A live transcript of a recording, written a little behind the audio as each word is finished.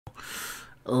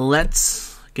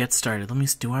Let's get started. Let me.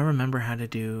 Do I remember how to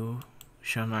do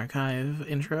Shonen Archive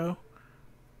intro?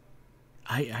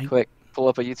 Quick, pull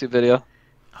up a YouTube video.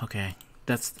 Okay,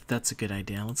 that's a good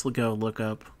idea. Let's go look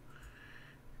up.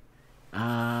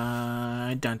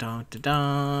 Dun dun dun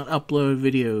dun. Upload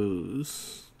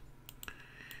videos.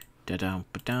 Dun dun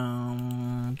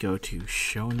dun. Go to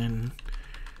Shonen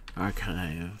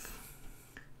Archive.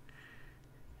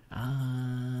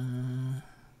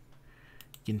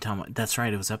 Gintama. That's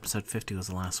right. It was episode 50. Was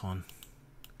the last one.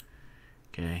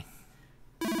 Okay.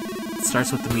 It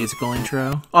starts with the musical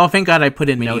intro. Oh, thank God I put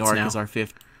in notes now. Our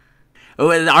 50. Oh,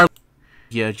 our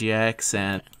GX,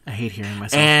 and I hate hearing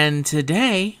myself. And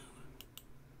today,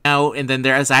 and then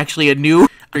there's actually a new.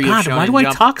 God, why do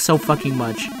I talk so fucking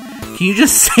much? Can you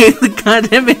just say the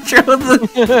goddamn intro of the?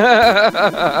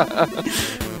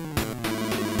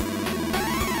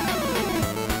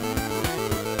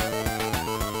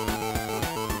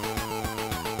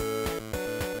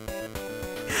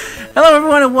 Hello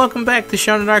everyone and welcome back to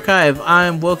Shonen Archive.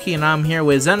 I'm Wokey and I'm here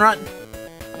with Zenrot.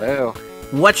 Hello.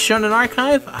 What's Shonen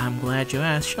Archive? I'm glad you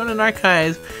asked. Shonen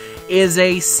Archive is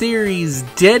a series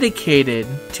dedicated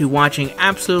to watching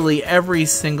absolutely every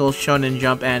single Shonen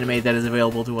Jump anime that is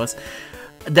available to us.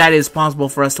 That is possible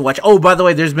for us to watch. Oh, by the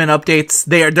way, there's been updates.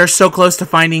 They're so close to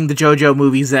finding the JoJo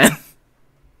movies then.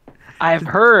 I've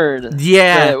heard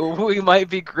that we might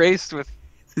be graced with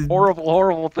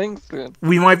horrible things soon.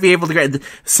 We might be able to get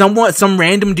some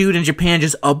random dude in Japan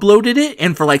just uploaded it,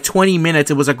 and for like 20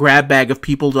 minutes it was a grab bag of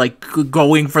people like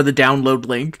going for the download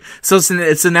link. So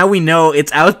now we know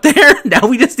it's out there. Now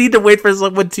we just need to wait for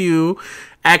someone to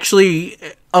actually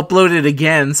upload it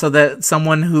again so that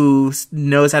someone who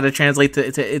knows how to translate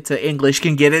to English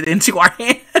can get it into our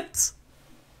hands.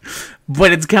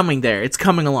 But it's coming there. It's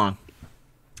coming along.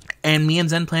 And me and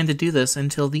Zen plan to do this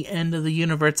until the end of the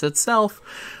universe itself,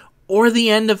 or the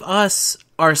end of us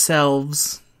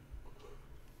ourselves.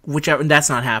 Whichever. That's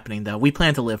not happening, though. We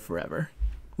plan to live forever.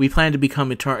 We plan to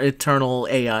become eternal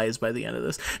AIs by the end of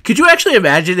this. Could you actually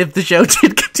imagine if the show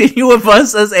did continue with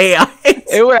us as AIs?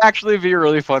 It would actually be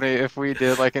really funny if we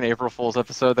did like an April Fool's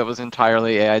episode that was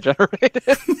entirely AI generated.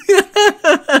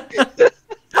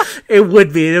 It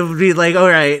would be. It would be like, all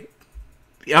right,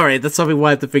 that's something we'll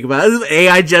have to think about. This is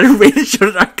AI generated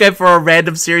Shonen Archive for a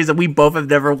random series that we both have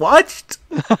never watched.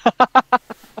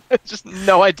 Just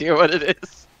no idea what it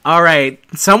is. Alright,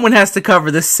 someone has to cover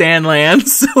this Sandland,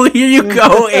 so here you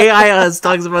go. AI Us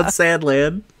talks about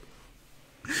Sandland.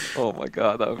 Oh my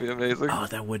god, that would be amazing. Oh,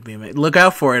 that would be amazing. Look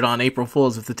out for it on April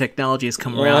Fool's if the technology has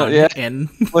come around. Yeah. And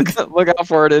look out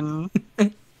for it in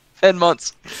 10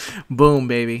 months. Boom,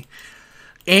 baby.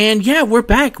 And yeah, we're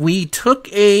back. We took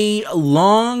a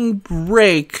long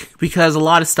break because a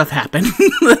lot of stuff happened.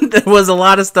 There was a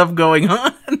lot of stuff going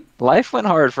on. Life went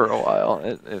hard for a while.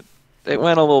 It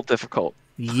went a little difficult.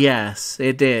 Yes,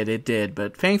 it did.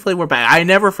 But thankfully we're back. I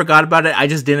never forgot about it. I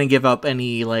just didn't give up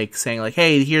any, like, saying, like,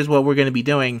 hey, here's what we're going to be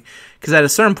doing. Because at a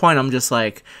certain point, I'm just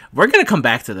like, we're going to come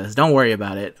back to this. Don't worry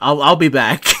about it. I'll be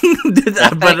back.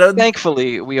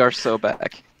 Thankfully, we are so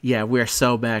back. Yeah, we're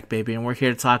so back, baby, and we're here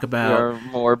to talk about... We are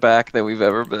more back than we've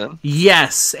ever been.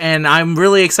 Yes, and I'm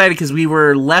really excited because we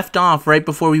were left off right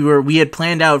before we had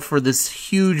planned out for this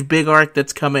huge big arc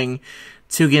that's coming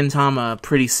to Gintama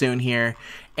pretty soon here,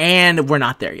 and we're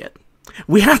not there yet.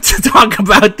 We have to talk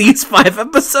about these 5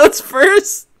 episodes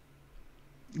first.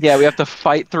 Yeah, we have to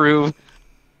fight through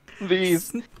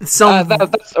these. That's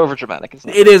overdramatic, isn't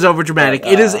it? It is overdramatic.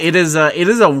 It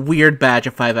is a weird batch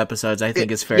of 5 episodes, I think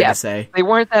is fair to say. They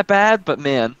weren't that bad, but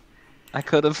man, I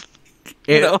could have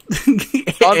gone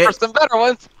for some better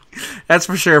ones. That's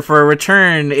for sure. For a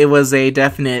return, it was a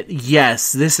definite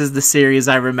yes, this is the series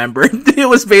I remember. It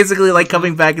was basically like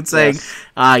coming back and saying,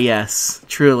 yes,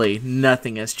 truly,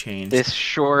 nothing has changed. This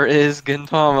sure is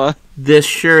Gintama.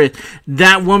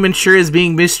 That woman sure is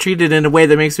being mistreated in a way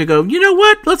that makes me go, you know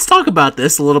what? Let's talk about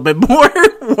this a little bit more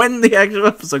when the actual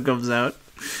episode comes out.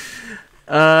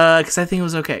 Because I think it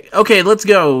was okay. Okay, let's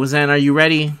go. Zen, are you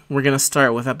ready? We're going to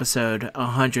start with episode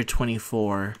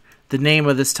 124. The name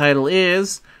of this title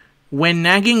is... When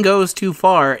nagging goes too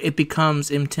far, it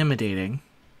becomes intimidating.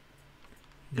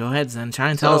 Go ahead, Zen.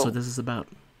 Try and tell us what this is about.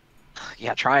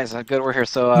 Yeah, try. It's good we're here.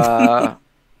 So,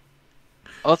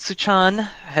 Otsu-chan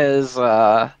has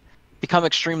become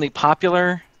extremely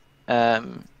popular. They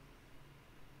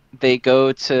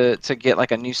go to get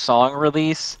like a new song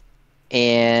release,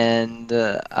 and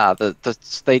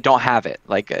they don't have it.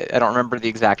 Like, I don't remember the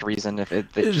exact reason if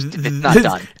it's not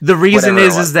done. The reason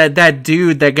is that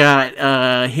dude that got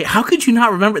how could you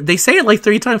not remember? They say it like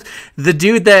 3 times. The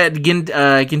dude that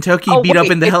Gintoki beat up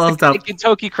in the helicopter.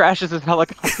 Gintoki crashes his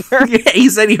helicopter. Yeah, he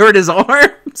said he hurt his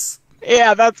arms.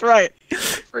 Yeah, that's right.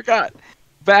 Forgot.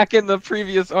 Back in the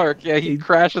previous arc, yeah, he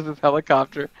crashes his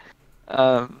helicopter.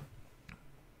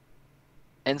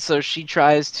 And so she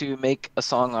tries to make a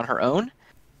song on her own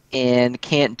and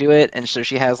can't do it. And so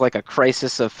she has like a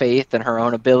crisis of faith in her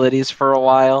own abilities for a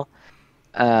while.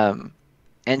 And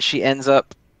she ends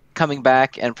up coming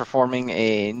back and performing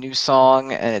a new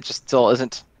song, and it just still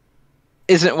isn't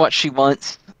what she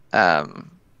wants.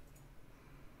 And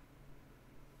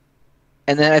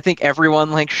then I think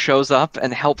everyone like shows up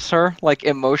and helps her like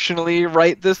emotionally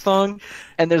write this song.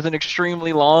 And there's an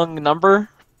extremely long number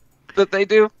that they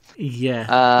do.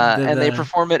 Yeah. And they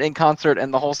perform it in concert,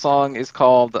 and the whole song is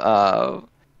called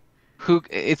Who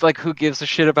Gives a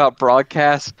Shit About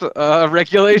Broadcast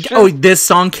Regulation. Oh, this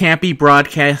song can't be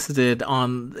broadcasted.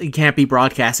 It can't be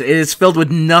broadcasted. It is filled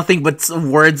with nothing but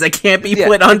words that can't be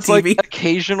put on TV. Like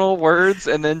occasional words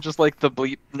and then just like the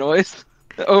bleep noise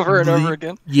over and over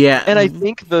again. Yeah. And I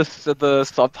think the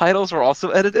subtitles were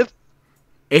also edited.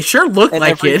 It sure looked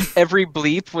like it. Every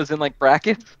bleep was in like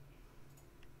brackets.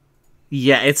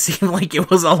 Yeah, it seemed like it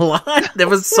was a lot. There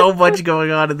was so much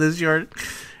going on in this short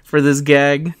for this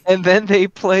gag. And then they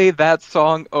play that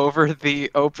song over the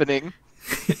opening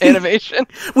animation.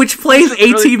 Which plays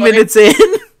 18 really minutes in.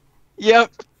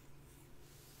 Yep.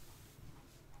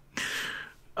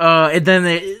 And then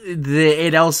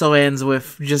it also ends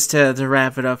with, just to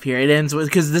wrap it up here, it ends with,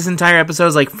 because this entire episode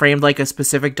is like framed like a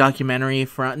specific documentary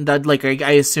from, like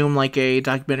I assume like a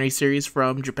documentary series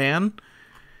from Japan.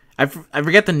 I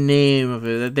forget the name of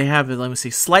it. They have it, let me see.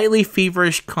 Slightly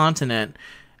Feverish Continent,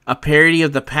 a parody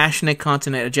of The Passionate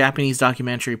Continent, a Japanese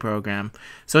documentary program.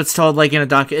 So it's told like in a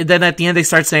then at the end they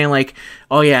start saying like,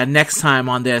 oh yeah, next time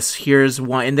on this, here's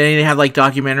one. And then they have like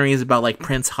documentaries about like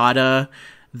Prince Hada,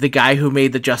 the guy who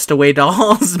made the Just Away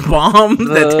dolls bomb,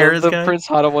 the terrorist guy. The Prince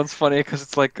Hada one's funny because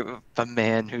it's like the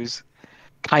man whose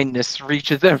kindness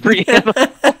reaches every animal.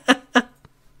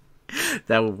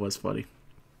 That one was funny.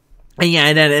 And yeah,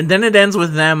 and then it ends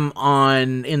with them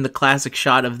in the classic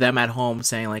shot of them at home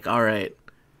saying like, all right,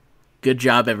 good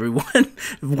job, everyone.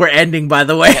 We're ending, by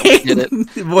the way. Yeah, we did it.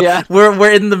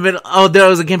 We're in the middle. Oh, there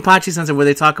was a Kenpachi Sensei where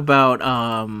they talk about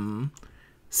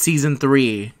season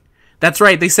 3. That's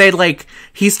right. They say like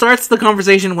he starts the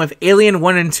conversation with Alien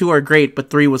 1 and 2 are great,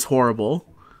 but 3 was horrible.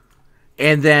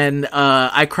 And then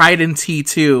I cried in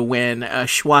T2 when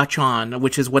Schwa-chan,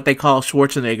 which is what they call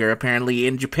Schwarzenegger apparently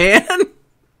in Japan.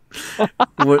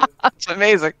 That's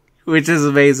amazing. Which is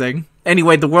amazing.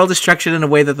 Anyway, the world is structured in a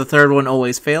way that the third one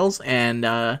always fails, and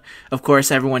of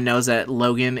course everyone knows that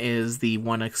Logan is the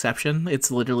one exception. It's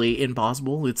literally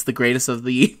impossible. It's the greatest of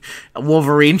the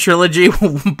Wolverine trilogy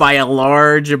by a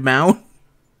large amount.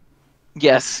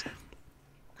 Yes.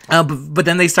 But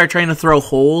then they start trying to throw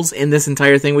holes in this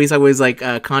entire thing. He's always like,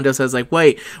 Kondo says like,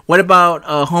 wait, what about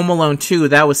Home Alone 2?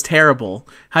 That was terrible.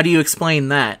 How do you explain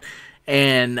that?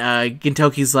 And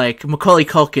Gintoki's like, Macaulay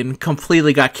Culkin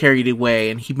completely got carried away,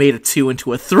 and he made a 2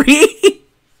 into a 3.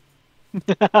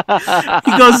 he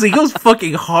goes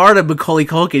fucking hard at Macaulay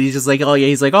Culkin. He's just like, oh yeah,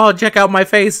 he's like, oh, check out my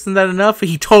face, isn't that enough?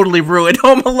 He totally ruined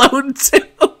Home Alone 2.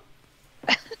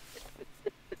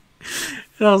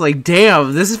 And I was like,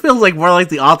 damn, this feels like more like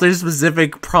the author's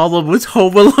specific problem with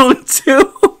Home Alone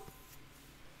 2.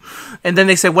 And then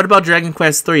they say, what about Dragon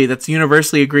Quest 3? That's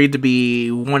universally agreed to be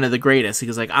one of the greatest. He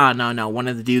goes like, no, one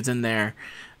of the dudes in there,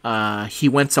 he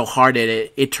went so hard at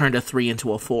it, it turned a 3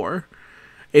 into a 4.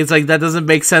 It's like, that doesn't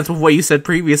make sense with what you said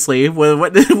previously.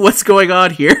 What's going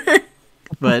on here?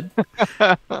 But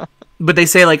they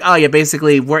say like, oh yeah,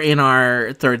 basically we're in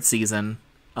our 3rd season.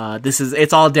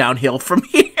 It's all downhill from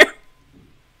here.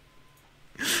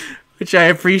 Which I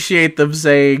appreciate them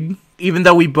saying. Even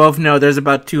though we both know there's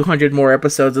about 200 more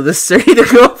episodes of this series to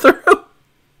go through.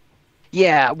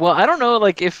 Yeah, well, I don't know,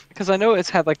 like, because I know it's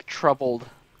had, like, troubled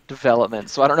development,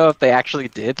 so I don't know if they actually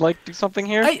did, like, do something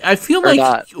here. I feel like...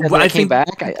 I think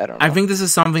back? I don't know. I think this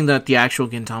is something that the actual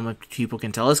Gintama people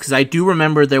can tell us, because I do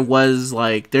remember there was,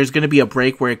 like, there's going to be a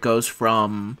break where it goes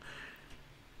from...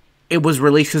 It was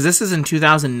released, because this is in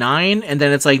 2009, and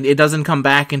then it's like, it doesn't come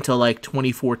back until like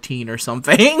 2014 or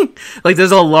something. Like,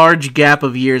 there's a large gap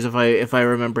of years, if I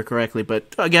remember correctly.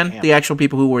 But again, the actual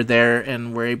people who were there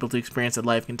and were able to experience it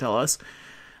live can tell us.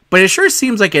 But it sure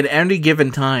seems like at any given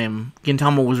time,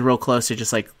 Gintama was real close to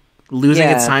just like losing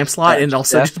its time slot and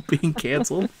also just being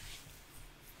canceled.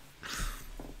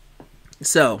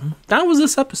 So that was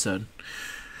this episode.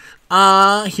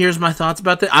 Here's my thoughts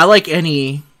about that. I like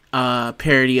any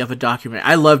parody of a documentary.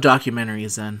 I love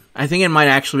documentaries. Then I think it might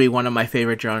actually be one of my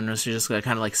favorite genres to just kind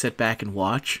of like sit back and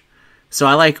watch. So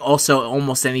I like also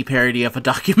almost any parody of a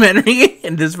documentary,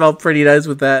 and this felt pretty nice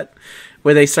with that,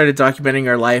 where they started documenting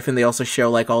her life, and they also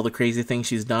show like all the crazy things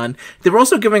she's done. They were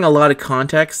also giving a lot of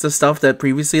context to stuff that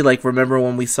previously, like, remember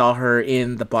when we saw her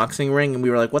in the boxing ring, and we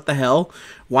were like, what the hell?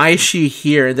 Why is she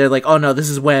here? And they're like, oh no, this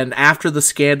is when, after the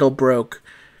scandal broke,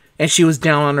 and she was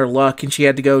down on her luck, and she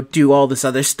had to go do all this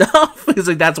other stuff. It's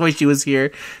like, that's why she was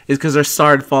here, is because her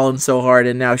star had fallen so hard,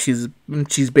 and now she's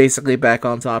basically back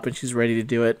on top, and she's ready to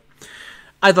do it.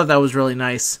 I thought that was really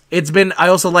nice. I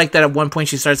also like that at one point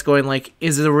she starts going like,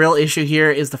 is the real issue here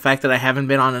is the fact that I haven't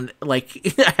been on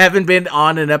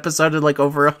an episode in like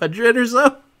over 100 or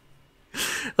so.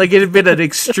 Like, it had been an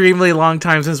extremely long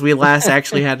time since we last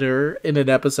actually had her in an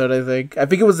episode, I think. I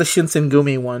think it was the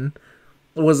Shinsengumi one.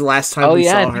 It was the last time we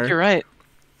saw her. Oh yeah, I think you're right.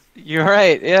 You're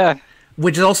right, yeah.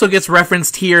 Which also gets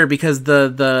referenced here because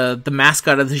the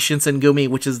mascot of the Shinsengumi,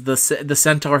 which is the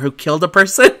centaur who killed a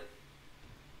person.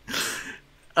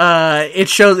 He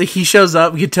shows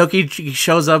up, Gitoki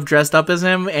shows up dressed up as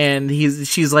him, and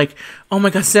she's like, oh my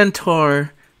god,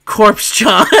 Centaur, Corpse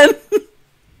John.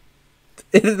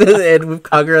 And with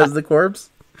Kagura as the corpse,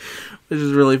 which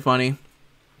is really funny.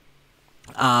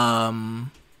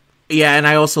 Yeah, and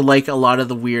I also like a lot of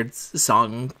the weird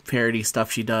song parody stuff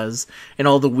she does, and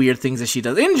all the weird things that she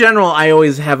does. In general, I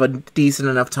always have a decent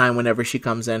enough time whenever she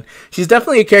comes in. She's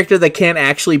definitely a character that can't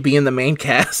actually be in the main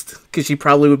cast, because she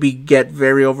probably would get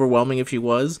very overwhelming if she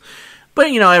was.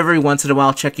 But, you know, every once in a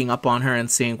while, checking up on her and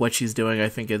seeing what she's doing, I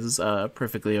think is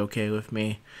perfectly okay with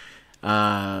me.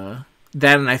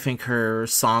 That, and I think her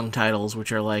song titles,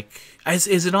 which are like...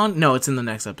 Is it on? No, it's in the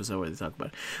next episode where they talk about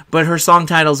it. But her song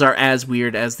titles are as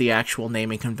weird as the actual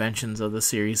naming conventions of the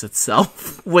series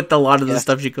itself, with a lot of the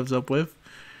stuff she comes up with.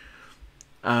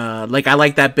 Like, I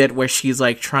like that bit where she's,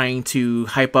 like, trying to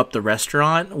hype up the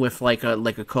restaurant with, like a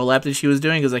collab that she was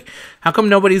doing. It's like, how come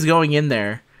nobody's going in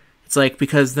there? It's like,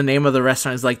 because the name of the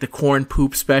restaurant is, like, the Corn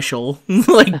Poop Special.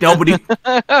 Like,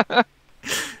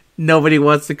 nobody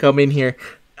wants to come in here.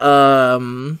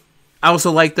 I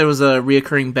also like there was a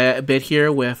reoccurring bit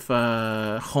here with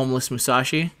homeless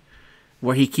Musashi,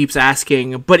 where he keeps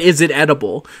asking, but is it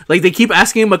edible? Like, they keep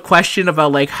asking him a question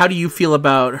about, like, how do you feel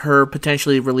about her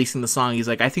potentially releasing the song? He's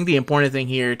like, I think the important thing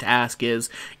here to ask is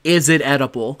it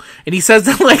edible? And he says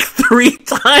that, like, 3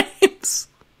 times.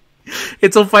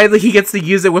 And so finally he gets to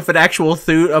use it with an actual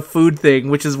food thing,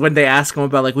 which is when they ask him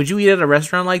about, like, would you eat at a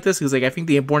restaurant like this? He's like, I think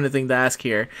the important thing to ask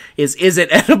here is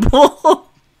it edible?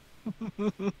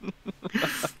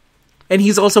 And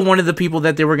he's also one of the people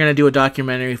that they were going to do a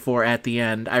documentary for at the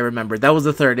end. I remember that was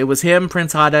the third. It was him,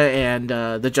 Prince Hada, and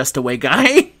the Just Away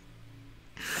guy.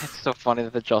 It's so funny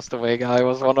that the Just Away guy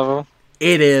was one of them.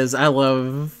 It is. I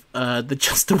love the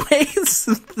Just Aways.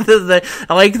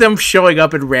 I like them showing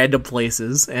up in random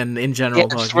places and in general. Yeah,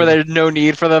 just where there's no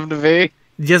need for them to be.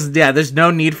 There's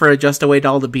no need for a Just Away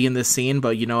doll to be in this scene,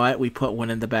 but you know what? We put one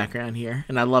in the background here,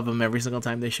 and I love them every single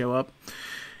time they show up.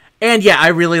 And yeah, I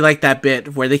really like that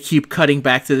bit where they keep cutting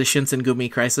back to the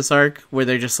Shinsengumi crisis arc, where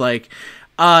they're just like,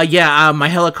 my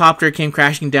helicopter came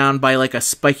crashing down by like a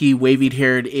spiky,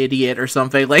 wavy-haired idiot or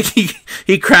something. Like,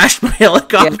 he crashed my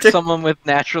helicopter. Yeah, someone with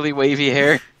naturally wavy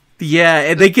hair. Yeah,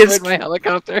 and they just... my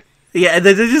helicopter. Yeah, and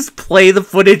then they just play the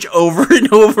footage over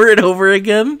and over and over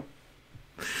again.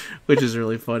 Which is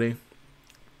really funny.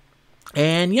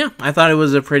 And yeah, I thought it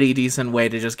was a pretty decent way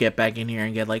to just get back in here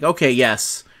and get like, okay,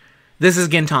 yes... This is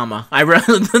Gintama.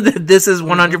 This is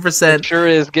 100%. It sure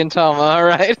is Gintama,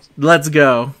 alright. Let's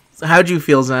go. How'd you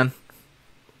feel, Zen?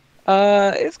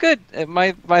 It's good.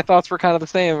 My thoughts were kind of the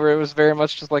same, where it was very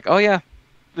much just like, oh yeah,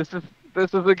 this is a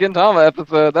Gintama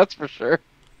episode, that's for sure.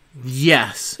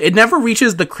 Yes. It never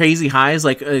reaches the crazy highs,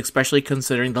 like, especially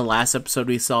considering the last episode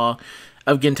we saw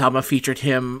of Gintama featured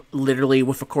him literally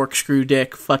with a corkscrew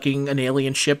dick fucking an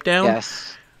alien ship down.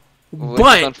 Yes.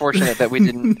 But it's unfortunate that we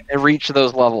didn't reach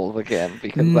those levels again,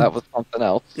 because that was something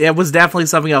else. Yeah, it was definitely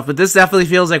something else, but this definitely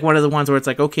feels like one of the ones where it's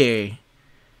like, okay,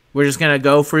 we're just going to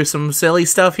go through some silly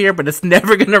stuff here, but it's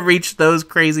never going to reach those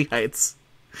crazy heights.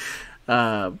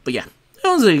 But yeah, it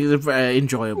was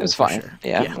enjoyable. It was fine. Sure.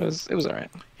 Yeah, it was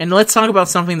alright. And let's talk about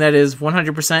something that is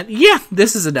 100%, yeah,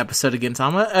 this is an episode of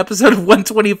Gintama, episode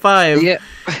 125. Yeah.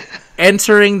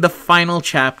 Entering the final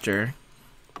chapter.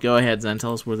 Go ahead, Zen,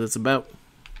 tell us what it's about.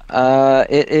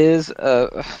 It is,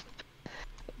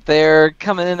 they're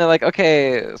coming in, they're like,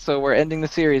 okay, so we're ending the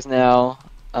series now.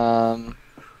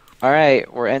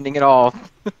 Alright, we're ending it all.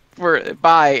 we're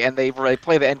by, and they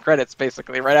play the end credits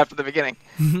basically right after the beginning.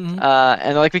 And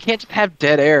they're like, we can't just have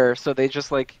dead air, so they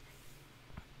just like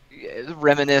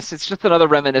reminisce. It's just another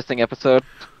reminiscing episode,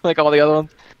 like all the other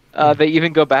ones. They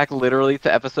even go back literally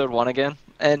to episode 1 again,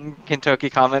 and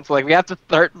Kintoki comments like, we have to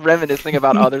start reminiscing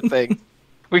about other things.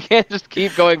 We can't just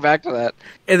keep going back to that.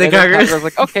 And then Kagura's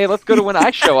like, okay, let's go to when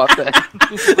I show up then.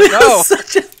 Like, no.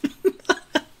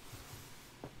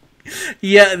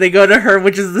 Yeah, they go to her,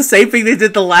 which is the same thing they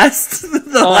did the last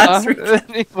week.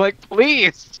 And he's like,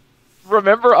 please,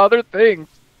 remember other things.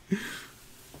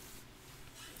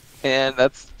 And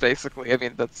that's basically, I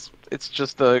mean, it's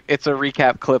a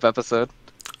recap clip episode.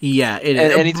 Yeah, it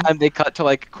and is. Anytime they cut to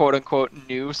like quote unquote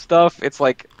new stuff, it's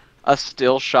like a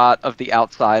still shot of the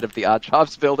outside of the Odd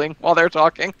Jobs building while they're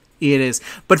talking. It is.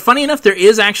 But funny enough, there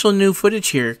is actual new footage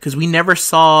here, because we never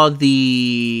saw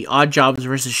the Odd Jobs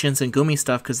versus Shinsengumi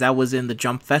stuff, because that was in the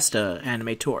Jump Festa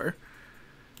anime tour.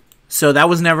 So that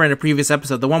was never in a previous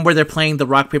episode. The one where they're playing the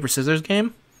rock, paper, scissors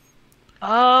game?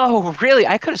 Oh, really?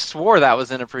 I could have swore that was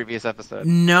in a previous episode.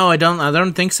 No, I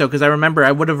don't think so, because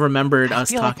I would have remembered us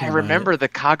talking about it. I remember the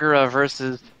Kagura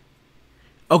versus...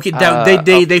 Okay,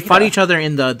 they fought each other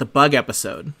in the bug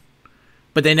episode,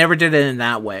 but they never did it in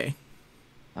that way.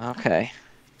 Okay.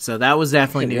 So that was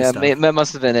definitely new stuff. That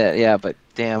must have been it, yeah, but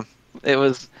damn.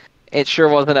 It sure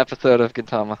was an episode of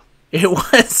Gintama. It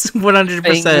was 100%.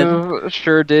 Things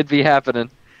sure did be happening.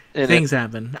 Things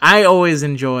happen. I always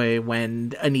enjoy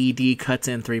when an ED cuts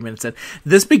in 3 minutes in.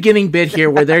 This beginning bit here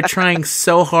where they're trying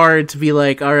so hard to be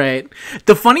like, all right.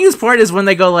 The funniest part is when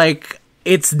they go like,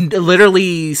 it's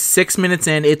literally 6 minutes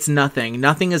in, it's nothing.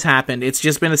 Nothing has happened. It's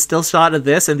just been a still shot of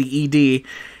this and the ED.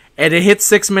 And it hits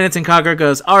 6 minutes and Kagura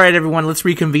goes, all right, everyone, let's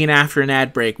reconvene after an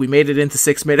ad break. We made it into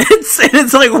 6 minutes. And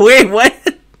it's like, wait, what?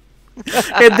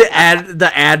 And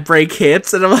the ad break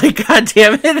hits. And I'm like, God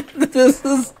damn it. If this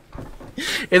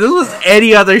was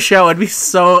any other show, I'd be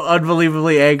so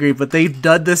unbelievably angry. But they've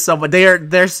done this so much.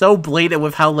 They're so blatant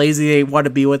with how lazy they want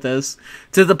to be with this.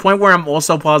 To the point where I'm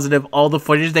also positive all the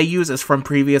footage they use is from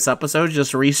previous episodes,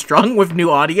 just restrung with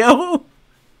new audio.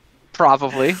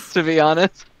 Probably, to be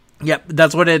honest. Yep,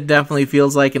 that's what it definitely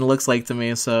feels like and looks like to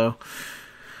me. So,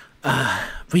 but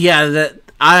yeah,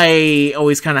 I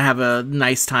always kind of have a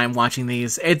nice time watching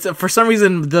these. It's for some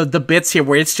reason the bits here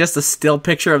where it's just a still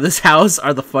picture of this house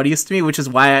are the funniest to me, which is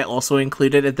why I also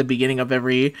include it at the beginning of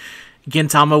every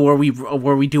Gintama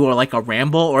where we do like a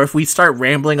ramble, or if we start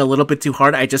rambling a little bit too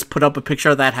hard, I just put up a picture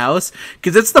of that house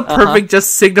because it's the perfect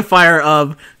just signifier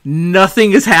of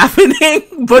nothing is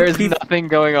happening. But there's nothing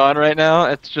going on right now.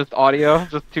 It's just audio,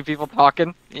 just two people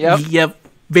talking. Yep.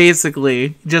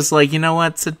 Basically, just like, you know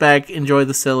what, sit back, enjoy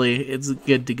the silly, it's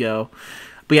good to go.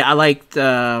 But yeah, I liked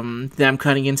them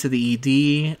cutting into the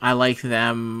ED. I like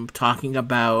them talking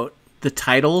about the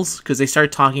titles, because they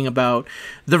start talking about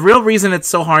the real reason it's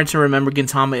so hard to remember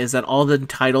Gintama is that all the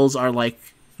titles are like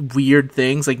weird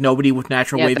things, like nobody with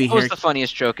natural wavy hair. That was the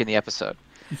funniest joke in the episode,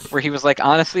 where he was like,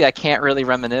 honestly, I can't really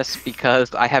reminisce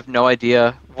because I have no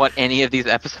idea what any of these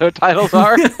episode titles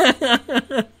are.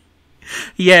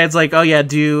 Yeah, it's like, oh yeah, and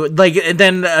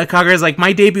then Kagura's like,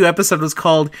 my debut episode was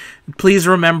called Please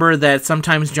Remember That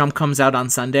Sometimes Jump Comes Out on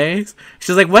Sundays.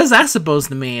 She's like, what is that supposed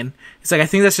to mean? It's like, I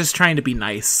think that's just trying to be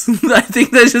nice. I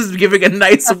think that's just giving a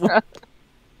nice word.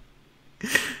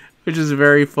 Which is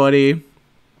very funny.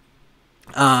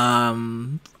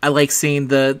 I like seeing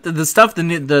the stuff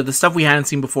the stuff we hadn't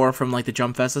seen before from like the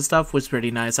Jump Festa stuff was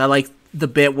pretty nice. I like the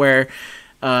bit where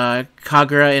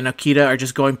Kagura and Akita are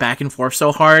just going back and forth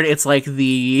so hard. It's like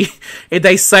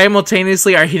they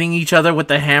simultaneously are hitting each other with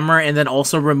the hammer and then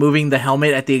also removing the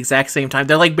helmet at the exact same time.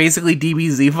 They're like basically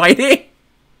DBZ fighting.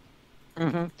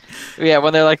 Mm-hmm. Yeah,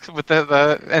 when they're like with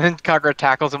the and then Kagura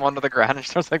tackles him onto the ground and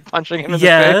starts like punching him in the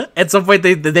face. At some point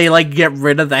they like get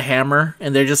rid of the hammer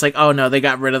and they're just like, oh no, they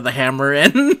got rid of the hammer,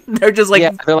 and they're just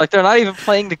like, they're not even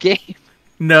playing the game.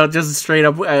 No, just straight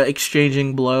up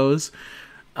exchanging blows.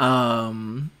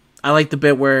 I like the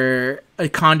bit where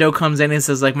Kondo comes in and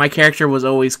says, like, my character was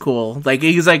always cool. Like,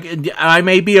 he's like, I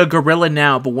may be a gorilla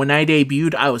now, but when I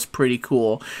debuted, I was pretty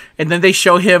cool. And then they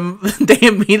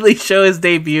immediately show his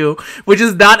debut, which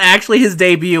is not actually his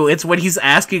debut. It's when he's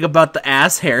asking about the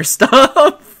ass hair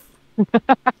stuff.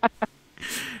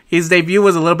 His debut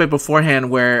was a little bit beforehand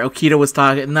where Okita was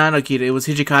talking, not Okita, it was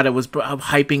Hijikata was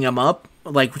hyping him up,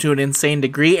 like, to an insane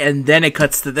degree, and then it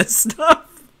cuts to this stuff.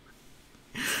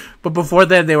 But before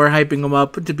that, they were hyping him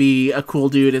up to be a cool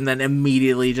dude, and then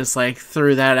immediately just, like,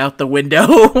 threw that out the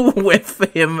window with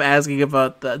him asking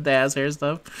about the ass hair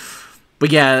stuff.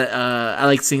 But yeah, I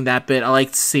like seeing that bit. I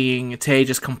liked seeing Tay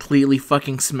just completely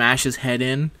fucking smash his head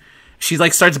in. She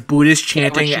like starts Buddhist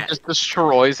chanting. She just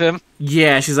destroys him.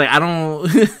 Yeah, she's like, I don't.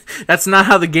 That's not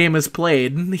how the game is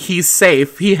played. He's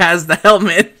safe. He has the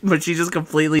helmet, but she just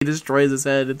completely destroys his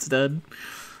head instead.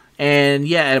 And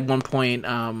yeah, at one point,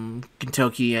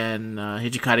 Gintoki and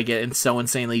Hijikata get so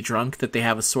insanely drunk that they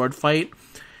have a sword fight.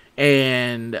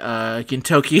 And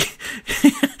Gintoki,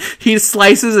 he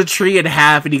slices a tree in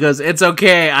half, and he goes, "It's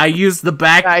okay. I used the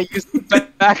back. I used the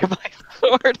back of my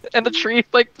sword," and the tree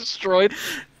like destroyed.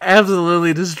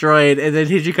 Absolutely destroyed. And then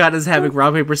Hijikata's having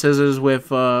rock paper scissors with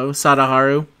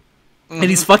Sadaharu, and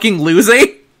he's fucking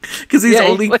losing because he's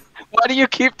only. He's like, why do you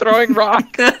keep throwing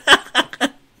rock?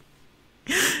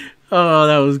 Oh,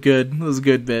 that was good. It was a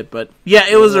good bit, but yeah,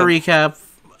 it was a recap.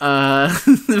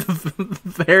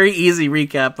 Very easy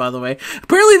recap, by the way.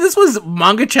 Apparently, this was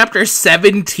manga chapter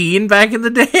 17 back in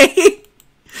the day.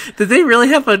 Did they really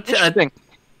have a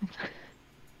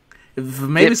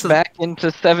maybe it's back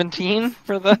into 17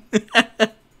 for the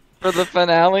for the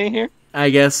finale here?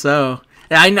 I guess so.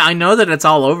 I know that it's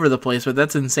all over the place, but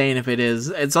that's insane if it is.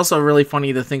 It's also really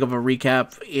funny to think of a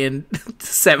recap in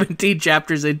 17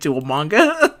 chapters into a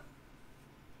manga.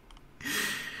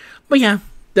 But yeah,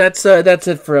 that's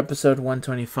it for episode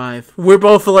 125. We're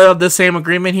both on the same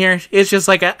agreement here. It's just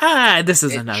like this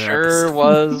is another episode. Sure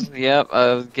was, yep,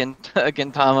 a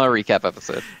Gintama recap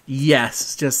episode.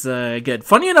 Yes, just good.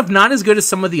 Funny enough, not as good as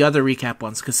some of the other recap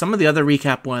ones, because some of the other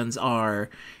recap ones are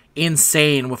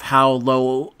insane with how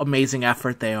low amazing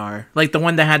effort they are. Like the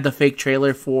one that had the fake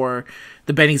trailer for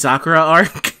the Benny Sakura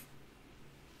arc.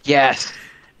 Yes.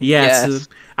 Yes.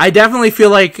 I definitely feel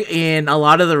like in a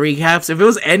lot of the recaps, if it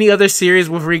was any other series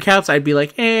with recaps, I'd be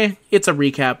like, it's a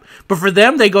recap. But for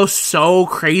them, they go so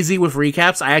crazy with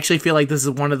recaps, I actually feel like this is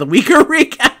one of the weaker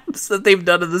recaps that they've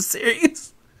done in the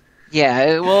series.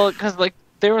 Yeah, well, because like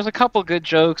there was a couple good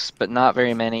jokes, but not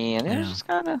very many, and it was just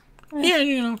kind of... Yeah,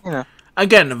 you know.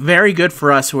 Again, very good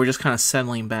for us who are just kind of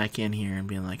settling back in here and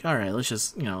being like, all right, let's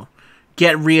just,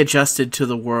 get readjusted to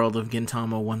the world of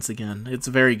Gintama once again. It's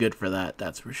very good for that,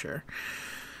 that's for sure.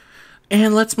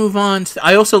 And let's move on.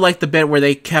 I also like the bit where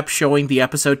they kept showing the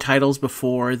episode titles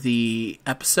before the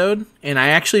episode, and I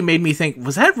actually made me think,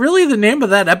 was that really the name of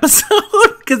that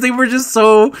episode? Because they were just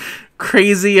so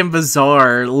crazy and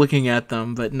bizarre looking at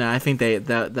them. But no, I think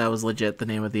that was legit the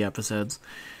name of the episodes.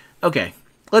 Okay,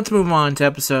 let's move on to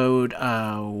episode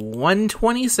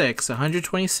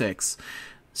 126.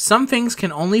 Some things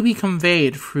can only be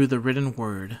conveyed through the written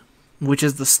word, which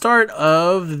is the start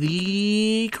of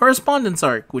the correspondence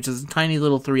arc, which is a tiny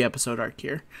little 3-episode arc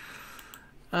here.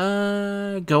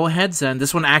 Go ahead, Zen.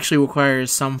 This one actually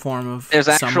requires some form of There's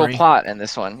actual summary. plot in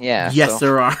this one, yeah. Yes,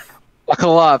 there are.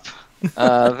 Buckle up.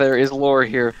 There is lore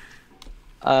here.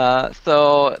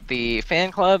 So the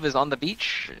fan club is on the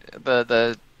beach.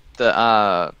 The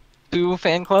Sue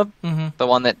fan club, the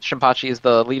one that Shinpachi is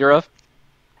the leader of,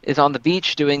 is on the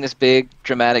beach doing this big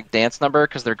dramatic dance number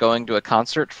because they're going to a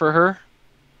concert for her.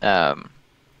 And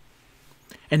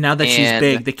now that she's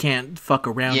big, they can't fuck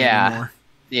around anymore.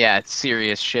 Yeah, it's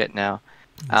serious shit now.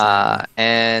 Exactly.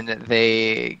 And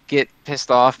they get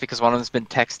pissed off because one of them's been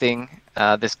texting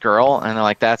this girl, and they're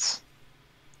like, that's,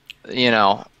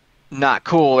 not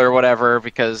cool or whatever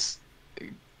because,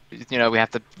 we have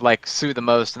to, sue the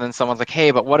most. And then someone's like, hey,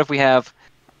 but what if we have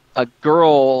a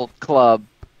girl club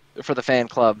for the fan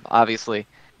club, obviously.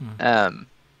 And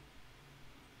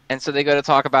so they go to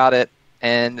talk about it,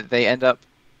 and they end up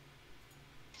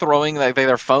throwing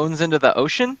their phones into the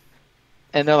ocean,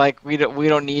 and they're like, we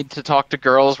don't need to talk to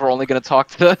girls, we're only going to talk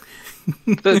to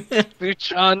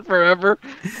Suchan forever.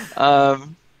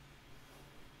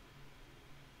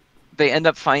 They end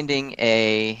up finding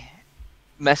a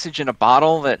message in a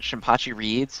bottle that Shinpachi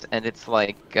reads, and it's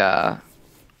like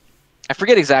I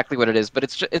forget exactly what it is, but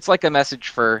it's like a message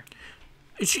for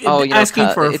asking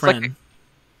for a friend.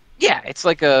 It's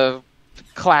like a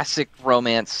classic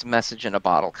romance message in a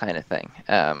bottle kind of thing.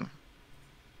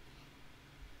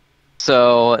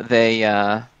 So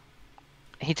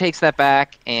he takes that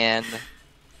back and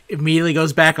immediately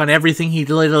goes back on everything he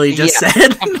literally just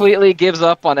said. Completely gives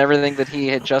up on everything that he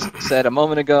had just said a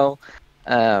moment ago.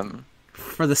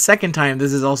 For the second time,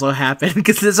 this has also happened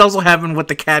because this also happened with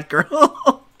the cat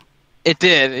girl. It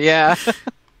did, yeah.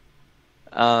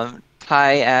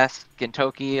 Tai asked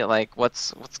Gintoki,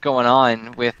 what's going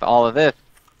on with all of this?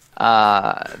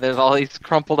 There's all these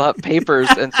crumpled up papers,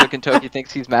 and so Gintoki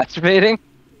thinks he's masturbating.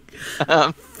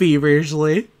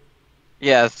 Feverishly.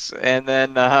 Yes, and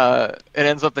then it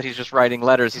ends up that he's just writing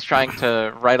letters. He's trying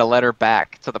to write a letter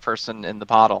back to the person in the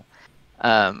bottle.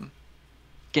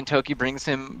 Gintoki brings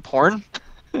him porn.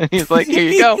 He's like, here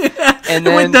you go. And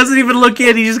then doesn't even look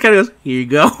in, he just kind of goes, here you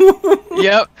go.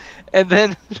 Yep. And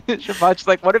then Shinpachi's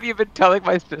like, what have you been telling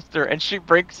my sister? And she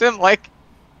brings him, like,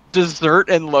 dessert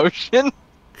and lotion.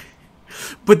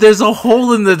 But there's a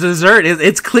hole in the dessert.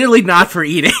 It's clearly not for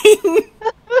eating.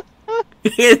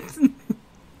 It's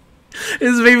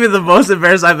maybe the most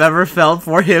embarrassed I've ever felt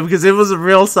for him, because it was a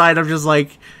real sign of just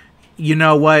like, you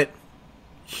know what?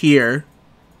 Here.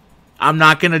 I'm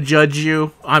not gonna judge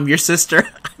you. I'm your sister.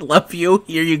 I love you.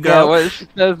 Here you go. Yeah, well, she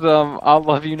says, I'll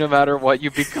love you no matter what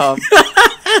you become.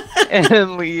 And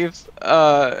then leaves.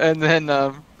 And then,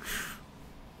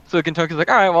 so Gintoki's like,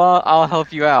 alright, well, I'll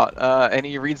help you out. And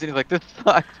he reads it, he's like, this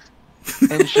sucks.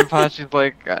 And Shinpachi's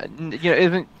like,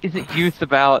 isn't youth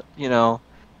about,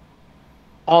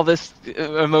 all this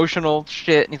emotional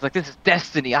shit? And he's like, this is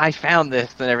destiny. I found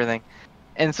this and everything.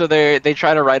 And so they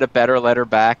try to write a better letter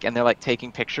back, and they're like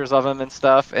taking pictures of him and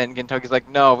stuff. And Gintoki's like,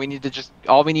 no,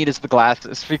 all we need is the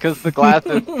glasses, because the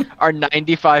glasses are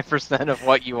 95% of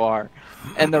what you are,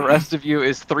 and the rest of you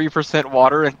is 3%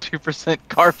 water and 2%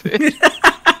 carpet.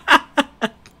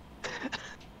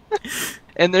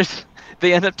 And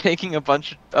they end up taking a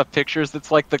bunch of pictures that's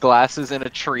like the glasses in a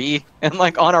tree and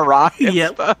like on a rock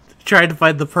and stuff. Trying to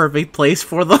find the perfect place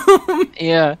for them.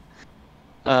 Yeah.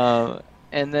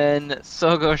 And then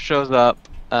Sogo shows up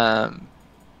and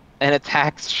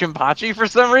attacks Shinpachi for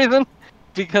some reason,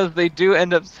 because they do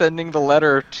end up sending the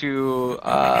letter to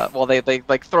they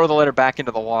like throw the letter back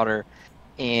into the water,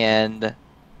 and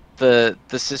the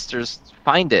sisters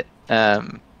find it,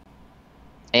 and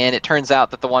it turns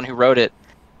out that the one who wrote it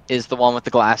is the one with the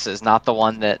glasses, not the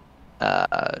one that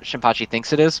Shinpachi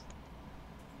thinks it is.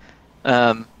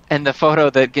 And the photo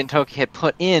that Gintoki had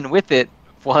put in with it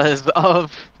was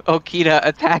of Okita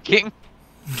attacking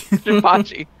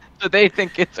Shinpachi. So they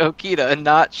think it's Okita and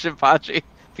not Shinpachi,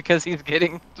 because he's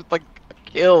getting like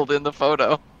killed in the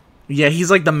photo. Yeah, he's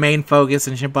like the main focus,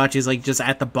 and Shinpachi's like just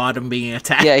at the bottom being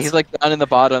attacked. Yeah, he's like down in the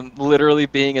bottom, literally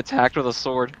being attacked with a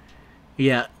sword.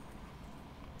 Yeah.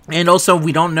 And also,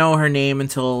 we don't know her name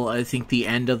until I think the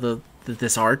end of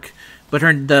this arc. But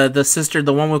the sister,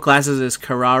 the one with glasses, is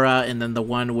Karara, and then the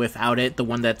one without it, the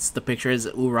one that's the picture, is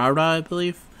Urara, I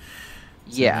believe.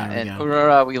 So yeah, and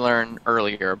Urara we learn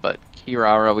earlier, but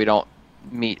Kirara we don't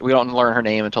learn her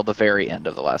name until the very end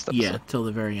of the last episode. Yeah, till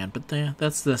the very end. But yeah,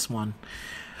 that's this one.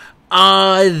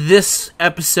 This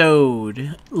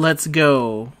episode, let's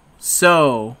go.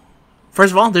 So,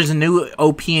 first of all, there's a new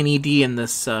OP and ED in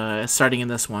this, starting in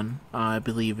this one. I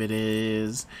believe it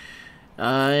is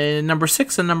number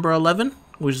 6 and number 11,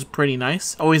 which is pretty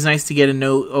nice. Always nice to get a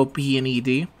new OP and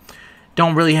ED.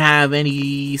 Don't really have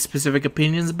any specific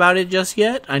opinions about it just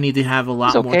yet. I need to have a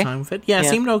lot more time with it. Yeah, it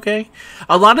seemed okay.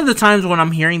 A lot of the times when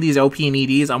I'm hearing these OP and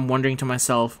EDs, I'm wondering to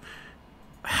myself,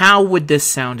 how would this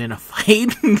sound in a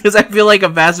fight? Because I feel like a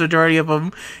vast majority of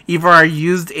them either are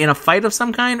used in a fight of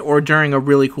some kind or during a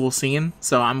really cool scene.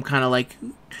 So I'm kind of like,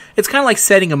 it's kind of like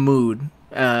setting a mood.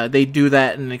 They do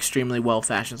that in an extremely well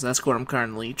fashion. So that's what I'm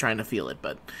currently trying to feel it.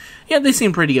 But yeah, they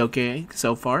seem pretty okay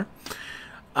so far.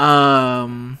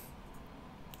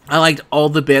 I liked all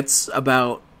the bits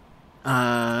about,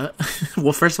 well,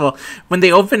 first of all, when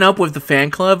they open up with the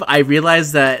fan club, I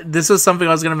realized that this was something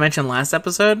I was going to mention last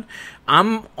episode.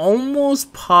 I'm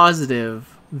almost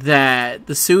positive that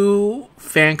the Sue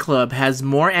fan club has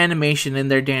more animation in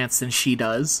their dance than she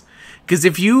does. Because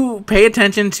if you pay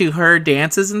attention to her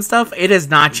dances and stuff, it has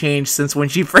not changed since when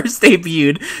she first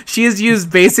debuted. She has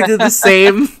used basically the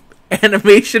same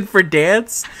animation for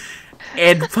dance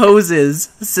and poses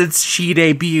since she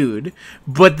debuted.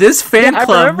 But this fan club,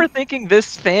 I remember thinking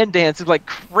this fan dance is like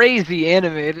crazy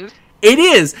animated. It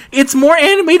is. It's more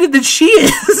animated than she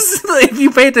is. If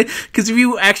you pay attention, because if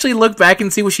you actually look back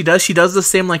and see what she does the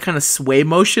same like kind of sway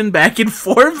motion back and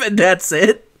forth, and that's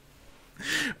it.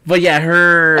 But yeah,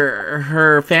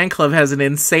 her fan club has an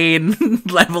insane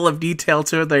level of detail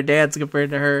to their dance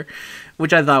compared to her,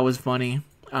 which I thought was funny.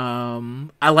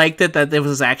 I liked it that it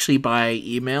was actually by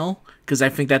email, because I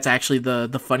think that's actually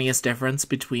the funniest difference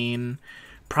between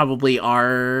probably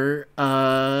our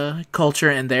culture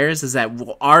and theirs, is that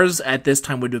ours at this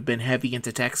time would have been heavy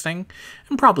into texting,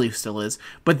 and probably still is,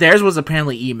 but theirs was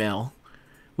apparently email,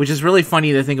 which is really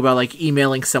funny to think about, like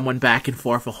emailing someone back and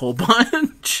forth a whole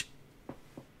bunch.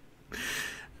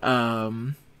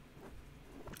 And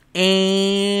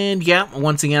yeah,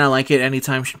 once again, I like it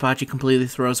anytime Shinpachi completely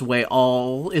throws away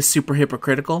all is super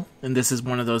hypocritical, and this is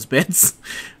one of those bits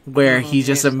where he's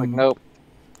just like, nope.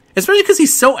 Especially because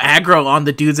he's so aggro on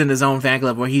the dudes in his own fan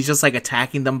club, where he's just like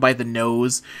attacking them by the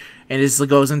nose, and it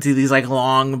goes into these like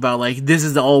long about like, this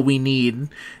is all we need.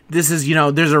 This is,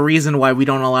 there's a reason why we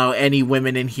don't allow any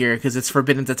women in here, because it's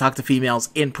forbidden to talk to females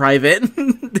in private.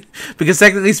 Because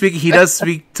technically speaking, he does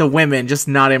speak to women, just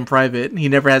not in private. He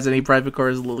never has any private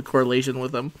correlation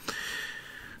with them.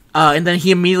 And then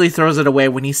he immediately throws it away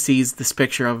when he sees this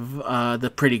picture of the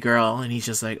pretty girl, and he's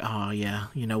just like, oh yeah,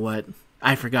 you know what?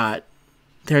 I forgot.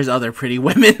 There's other pretty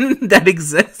women that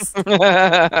exist.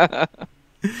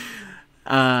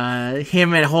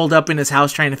 Him and holed up in his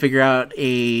house trying to figure out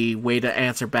a way to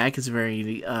answer back is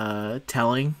very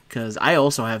telling, because I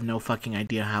also have no fucking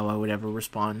idea how I would ever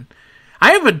respond.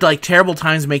 I have terrible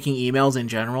times making emails in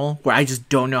general, where I just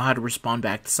don't know how to respond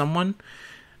back to someone.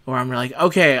 Or I'm like,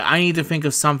 okay, I need to think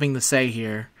of something to say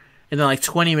here. And then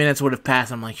 20 minutes would have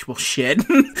passed. I'm like, well, shit.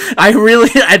 I really,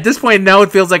 at this point, now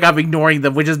it feels like I'm ignoring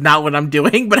them, which is not what I'm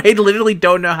doing. But I literally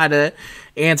don't know how to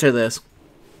answer this.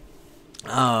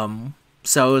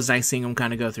 So it was nice seeing him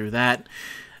kind of go through that.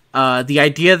 The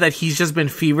idea that he's just been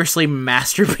feverishly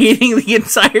masturbating the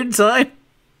entire time.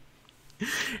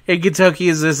 And Gintoki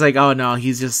is just like, oh no,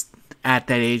 he's just at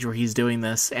that age where he's doing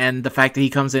this. And the fact that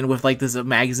he comes in with this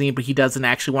magazine, but he doesn't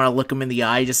actually want to look him in the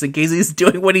eye just in case he's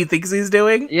doing what he thinks he's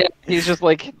doing. Yeah, he's just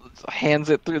hands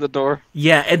it through the door.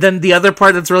 Yeah, and then the other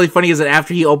part that's really funny is that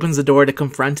after he opens the door to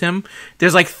confront him,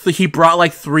 there's he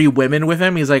brought 3 women with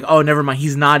him. He's like, oh, never mind,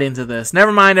 he's not into this.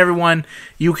 Never mind, everyone,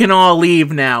 you can all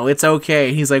leave now. It's okay.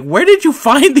 And he's like, where did you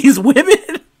find these women?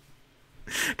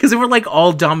 Because they were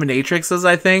all dominatrixes,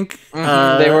 I think.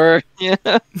 They were,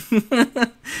 yeah.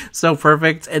 So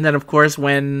perfect. And then, of course,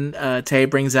 when Tay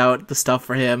brings out the stuff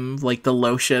for him, the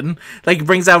lotion,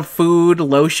 brings out food,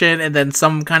 lotion, and then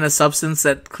some kind of substance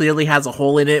that clearly has a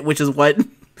hole in it, which is what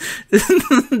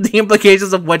the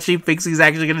implications of what she thinks he's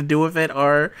actually going to do with it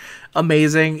are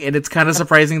amazing. And it's kind of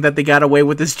surprising that they got away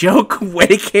with this joke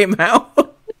when it came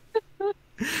out.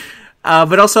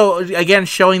 But also, again,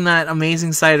 showing that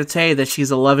amazing side of Tay, that she's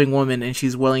a loving woman and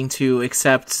she's willing to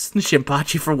accept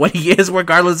Shinpachi for what he is,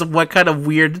 regardless of what kind of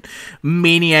weird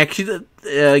maniac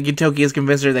Gintoki has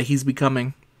convinced her that he's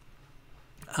becoming.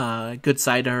 Good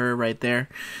side to her right there.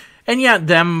 And yeah,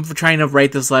 them trying to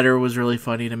write this letter was really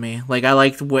funny to me. I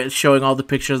liked showing all the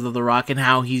pictures of The Rock and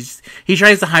how he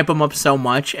tries to hype him up so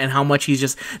much, and how much he's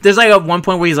just... There's at one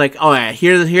point where he's like, oh yeah,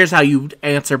 here's how you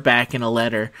answer back in a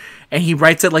letter. And he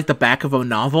writes it like the back of a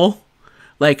novel.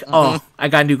 Oh, I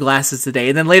got new glasses today.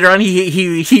 And then later on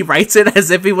he writes it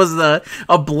as if he was a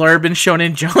blurb in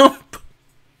Shonen Jump.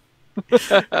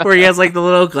 Where he has the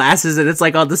little glasses and it's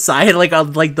on the side,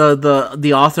 on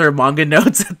the author manga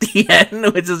notes at the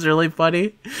end, which is really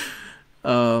funny.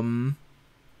 And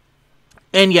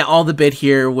yeah, all the bit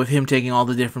here with him taking all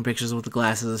the different pictures with the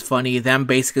glasses is funny. Them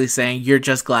basically saying, you're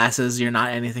just glasses, you're not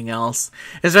anything else.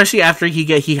 Especially after he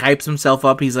hypes himself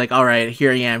up. He's like, alright,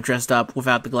 here I am, dressed up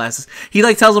without the glasses. He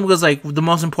tells him, goes the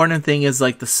most important thing is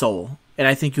the soul. And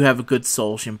I think you have a good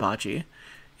soul, Shinpachi.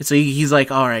 And so he's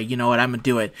like, alright, you know what, I'm gonna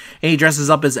do it. And he dresses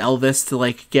up as Elvis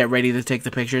to get ready to take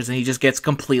the pictures, and he just gets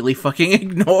completely fucking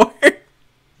ignored.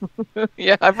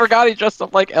 Yeah, I forgot he dressed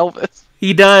up like Elvis.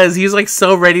 He does. He's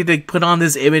so ready to put on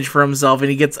this image for himself, and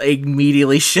he gets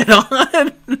immediately shit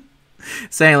on.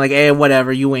 Saying hey,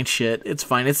 whatever, you ain't shit. It's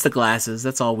fine. It's the glasses.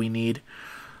 That's all we need.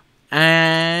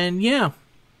 And yeah.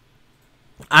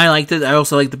 I liked it. I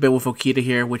also liked the bit with Okita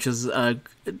here, which is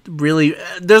really...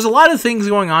 There's a lot of things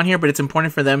going on here, but it's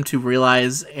important for them to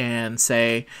realize and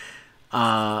say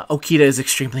Okita is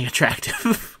extremely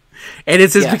attractive. And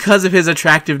it's just because of his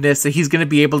attractiveness that he's going to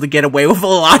be able to get away with a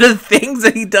lot of things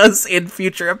that he does in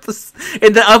future episodes,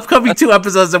 in the upcoming 2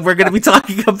 episodes that we're going to be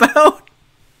talking about.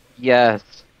 Yes.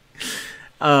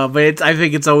 But I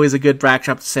think it's always a good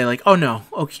backdrop to say oh no,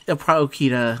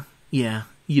 Okita, yeah,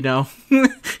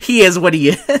 he is what he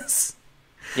is.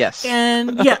 Yes.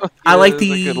 And yeah, I like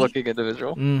the a good-looking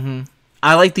individual. Mm-hmm.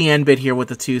 I like the end bit here with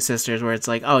the 2 sisters, where it's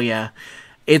oh yeah,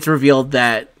 it's revealed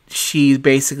that she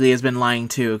basically has been lying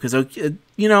too, because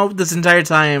this entire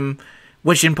time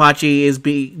what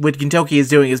Shinpachi what Gintoki is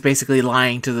doing is basically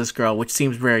lying to this girl, which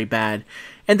seems very bad.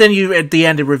 And then at the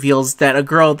end it reveals that a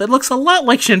girl that looks a lot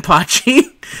like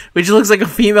Shinpachi, which looks like a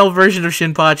female version of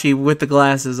Shinpachi with the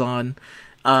glasses on,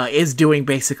 is doing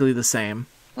basically the same.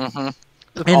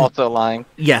 Mm-hmm. Also lying.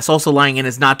 Yes, also lying, and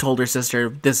has not told her sister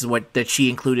this is that she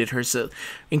included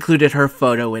her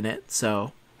photo in it.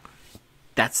 So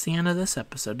that's the end of this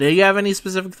episode. Do you have any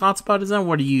specific thoughts about it, Zen?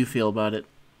 What do you feel about it?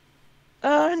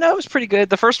 No, it was pretty good.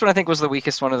 The first one I think was the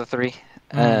weakest one of the 3.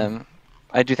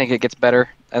 I do think it gets better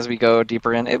as we go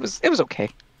deeper in. It was okay.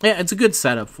 Yeah, it's a good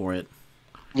setup for it.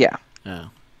 Yeah.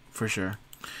 for sure.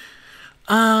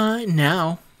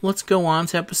 Now let's go on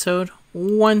to episode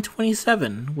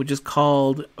 127, which is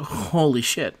called Holy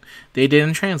Shit. They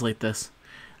didn't translate this.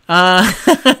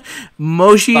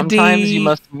 Moshi Sometimes you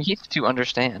must meet to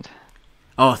understand.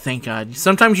 Oh, thank God.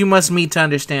 Sometimes you must meet to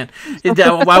understand.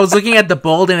 I was looking at the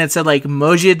bold and it said like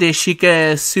Moji de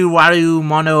Shika Suwaru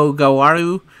Mono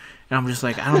Gawaru. And I'm just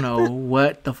like, I don't know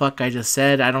what the fuck I just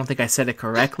said. I don't think I said it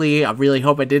correctly. I really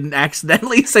hope I didn't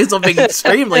accidentally say something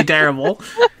extremely terrible.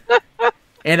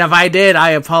 And if I did,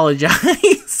 I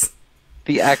apologize.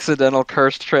 The accidental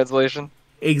cursed translation.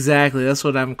 Exactly. That's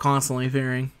what I'm constantly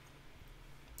fearing.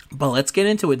 But let's get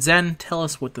into it. Zen, tell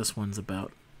us what this one's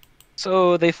about.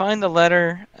 So they find the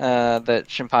letter that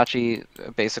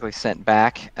Shinpachi basically sent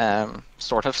back,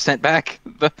 sort of sent back.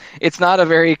 It's not a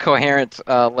very coherent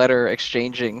letter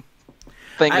exchanging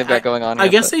thing they've got going on here. I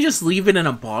guess they just leave it in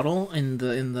a bottle in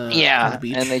the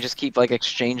beach. And they just keep like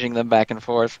exchanging them back and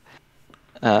forth.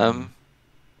 And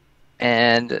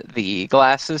the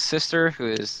Glasses sister, who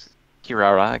is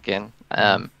Kirara again,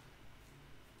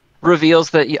 reveals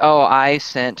that I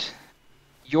sent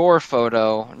your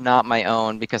photo, not my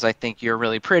own, because I think you're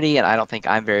really pretty and I don't think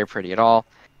I'm very pretty at all.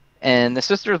 And the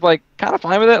sister's like kind of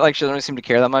fine with it, like she doesn't really seem to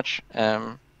care that much.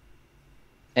 And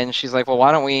she's like, well,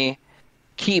 why don't we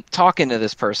keep talking to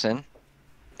this person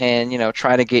and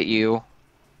try to get you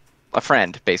a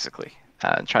friend, basically.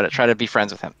 Try to be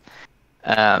friends with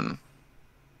him.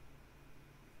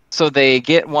 So they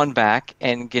get one back,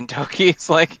 and Gintoki's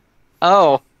like,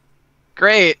 oh,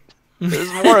 great.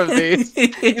 There's more of these.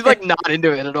 He's like not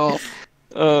into it at all.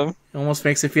 It almost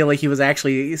makes it feel like he was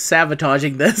actually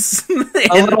sabotaging this.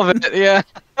 A little bit, yeah.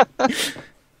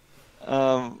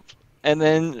 And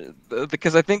then,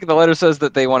 because I think the letter says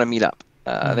that they want to meet up.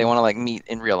 They want to like meet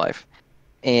in real life.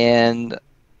 And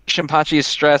Shinpachi is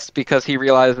stressed because he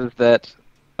realizes that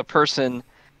the person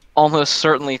almost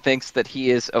certainly thinks that he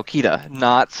is Okita,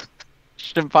 not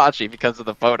Shinpachi, because of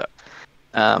the photo.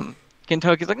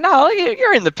 Gintoki's like, no,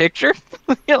 you're in the picture.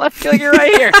 Let's feel like you're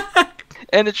right here.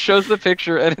 And it shows the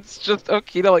picture, and it's just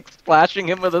Okita like slashing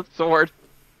him with a sword.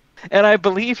 And I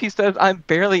believe he says, I'm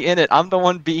barely in it. I'm the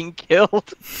one being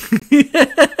killed.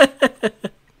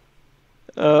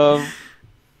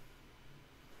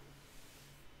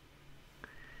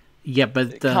 Yeah,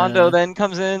 but Kondo then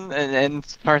comes in and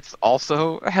starts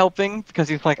also helping because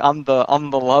he's like, I'm the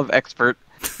love expert.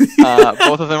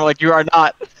 Both of them are like, you are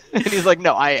not. And he's like,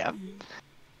 no, I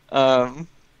am.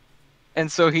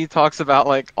 And so he talks about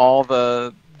like all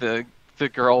the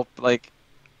girl like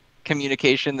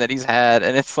communication that he's had,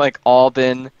 and it's like all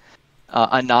been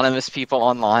anonymous people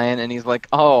online, and he's like,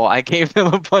 oh, I gave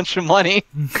them a bunch of money.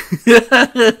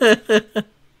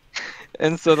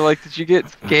 And so they're like, did you get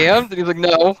scammed? And he's like,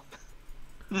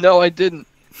 no, I didn't.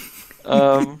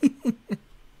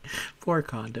 Poor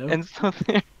Kondo. And so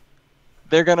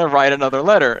they're gonna write another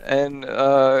letter, and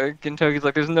Gintoki's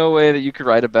like, there's no way that you could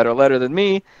write a better letter than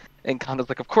me. And Kondo's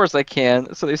like, of course I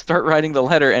can. So they start writing the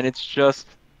letter, and it's just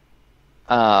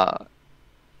Kondo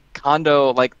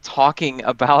like talking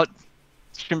about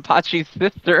Shinpachi's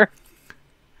sister,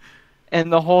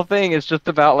 and the whole thing is just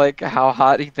about like how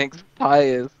hot he thinks Pai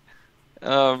is.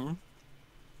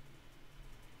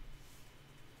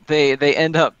 They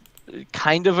end up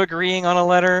kind of agreeing on a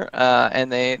letter,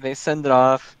 and they send it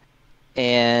off,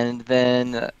 and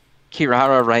then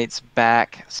Kirara writes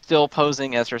back, still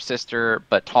posing as her sister,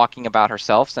 but talking about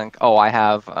herself, saying, oh, I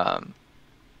have a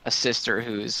sister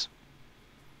who's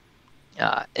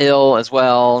ill as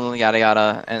well, yada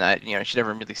yada, and she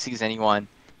never really sees anyone,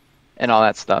 and all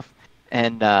that stuff.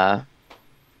 And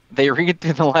they read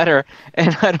through the letter,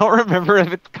 and I don't remember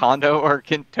if it's Kondo or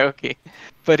Gintoki,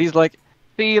 but he's like,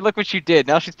 see, look what you did.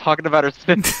 Now she's talking about her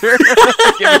sister.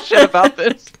 Give a shit about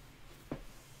this.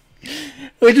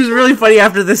 Which is really funny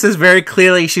after this is very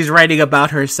clearly she's writing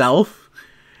about herself.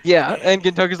 Yeah, and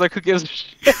Gintoki's like, who gives a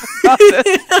shit about this?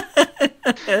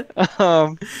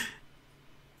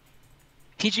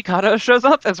 Hijikata shows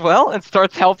up as well and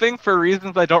starts helping for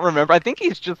reasons I don't remember. I think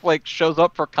he's just like shows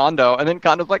up for Kondo, and then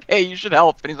Kondo's like, hey, you should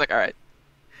help. And he's like, all right.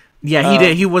 Yeah, he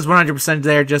did. He was 100%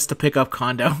 there just to pick up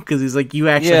Kondo, because he's like, you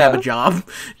actually have a job.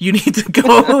 You need to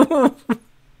go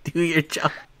do your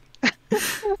job.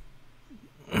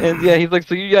 And yeah, he's like,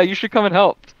 so you should come and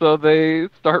help. So they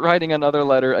start writing another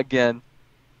letter again.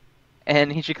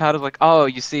 And Hijikata's like, oh,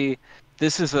 you see,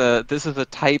 this is a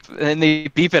type, and they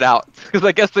beep it out because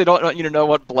I guess they don't want you to know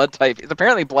what blood type. It's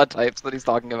apparently blood types that he's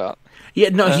talking about. Yeah,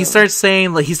 no, he starts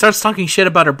saying, like, he starts talking shit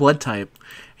about her blood type.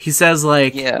 He says,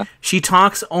 like, Yeah. she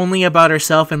talks only about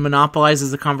herself and monopolizes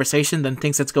the conversation, then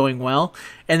thinks it's going well.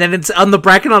 And then it's on the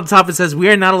bracket on the top, it says, we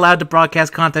are not allowed to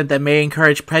broadcast content that may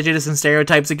encourage prejudice and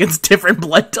stereotypes against different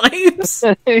blood types.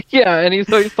 Yeah, and he's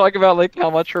talking about, like,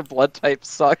 how much her blood type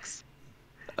sucks.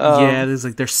 Yeah, there's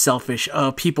like, they're selfish.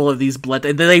 People of these blood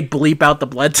types. They bleep out the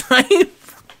blood type.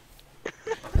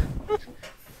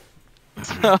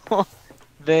 So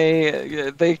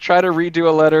they try to redo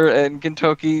a letter, and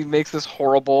Gintoki makes this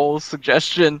horrible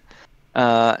suggestion,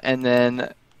 and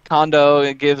then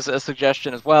Kondo gives a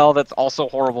suggestion as well that's also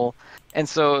horrible. And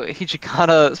so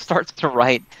Hichikata starts to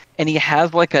write, and he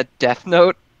has like a Death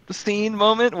Note scene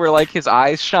moment where like his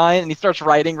eyes shine, and he starts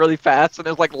writing really fast, and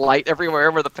there's like light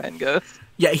everywhere where the pen goes.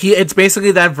 Yeah, it's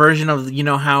basically that version of, you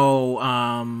know, how,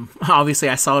 obviously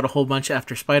I saw it a whole bunch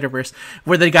after Spider-Verse,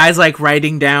 where the guy's, like,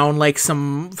 writing down, like,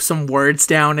 some words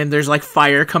down, and there's, like,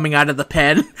 fire coming out of the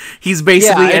pen. He's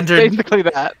basically basically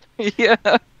that.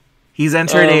 Yeah. He's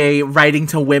entered a writing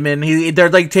to women. They're,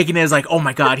 like, taking it as, like, oh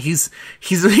my god, he's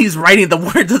writing the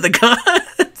words of the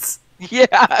gods. Yeah,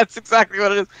 that's exactly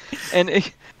what it is. And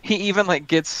he even, like,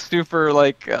 gets super,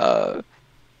 like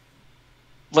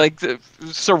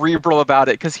cerebral about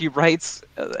it, because he writes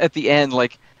at the end,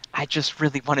 like, I just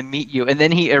really want to meet you, and then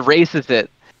he erases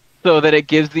it so that it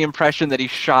gives the impression that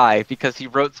he's shy because he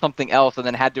wrote something else and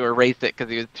then had to erase it because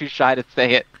he was too shy to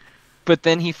say it. But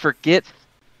then he forgets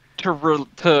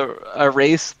to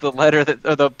erase the letter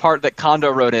or the part that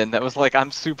Kondo wrote in that was like,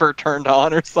 I'm super turned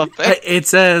on or something. It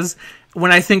says,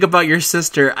 when I think about your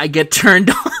sister, I get turned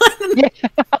on. Yeah,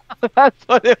 that's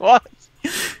what it was.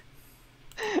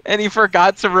 And he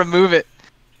forgot to remove it.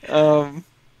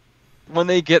 When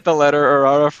they get the letter,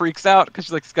 Aurora freaks out because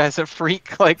she's like, this guy's a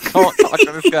freak. Like, don't talk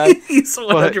to this guy. He's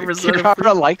 100%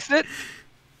 Kirara likes it.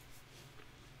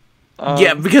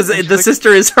 Yeah, because the sister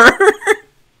is her.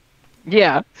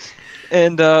 Yeah.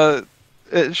 And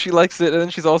she likes it, and then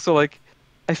she's also like,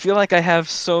 I feel like I have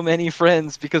so many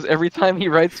friends because every time he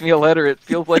writes me a letter, it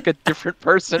feels like a different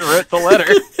person wrote the letter.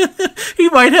 He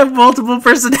might have multiple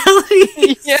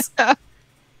personalities. Yeah.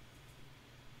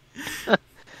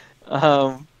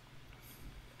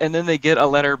 And then they get a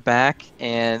letter back,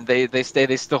 and they say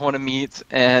they still want to meet,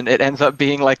 and it ends up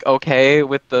being like okay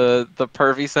with the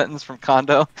pervy sentence from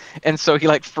Kondo, and so he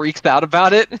like freaks out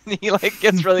about it, and he like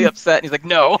gets really upset, and he's like,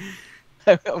 no,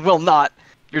 I will not.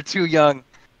 You're too young.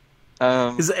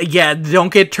 Yeah,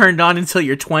 don't get turned on until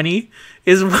you're 20.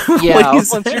 Is what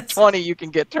once you're 20, you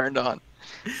can get turned on.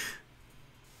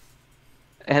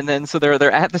 And then so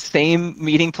they're at the same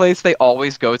meeting place they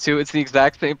always go to. It's the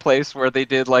exact same place where they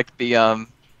did like the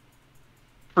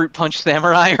Fruit Punch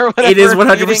Samurai or whatever. It is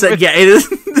 100%. Yeah, it is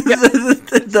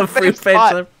the Fruit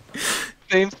Punch.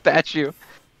 Same statue.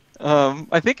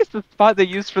 I think it's the spot they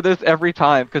use for this every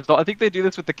time, because I think they do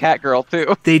this with the cat girl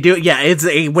too. They do, yeah. It's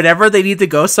whenever they need to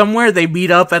go somewhere, they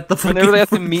meet up at the fucking. Whenever they have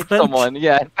to meet someone,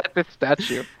 yeah, at this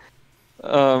statue.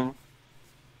 So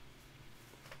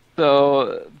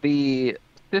the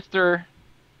sister,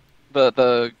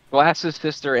 the glasses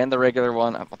sister, and the regular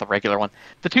one,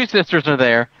 the two sisters are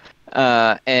there,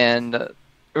 and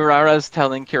Urara's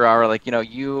telling Kirara, like, you know,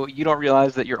 you don't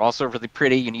realize that you're also really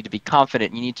pretty. You need to be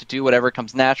confident. You need to do whatever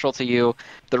comes natural to you.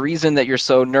 The reason that you're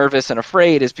so nervous and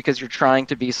afraid is because you're trying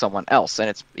to be someone else, and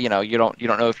it's, you know, you don't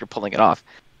know if you're pulling it off.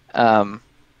 And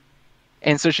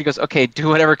so she goes, okay, do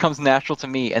whatever comes natural to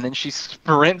me, and then she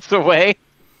sprints away,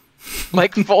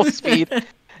 like full speed.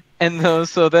 And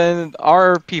so then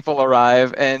our people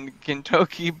arrive, and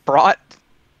Gintoki brought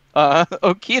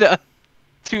Okita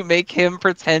to make him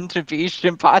pretend to be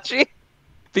Shinpachi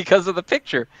because of the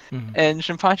picture. Mm-hmm. And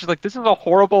Shinpachi's like, this is a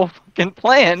horrible fucking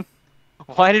plan.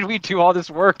 Why did we do all this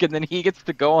work and then he gets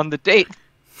to go on the date?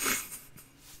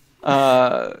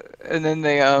 And then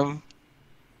they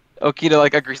Okita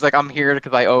like agrees, like, I'm here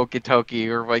because I owe Gintoki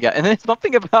or what. Yeah. And then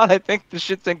something about, I think, the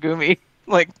Shinsengumi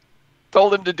like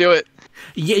told him to do it.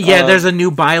 Yeah, there's a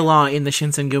new bylaw in the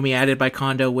Shinsengumi added by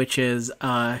Kondo, which is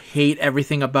hate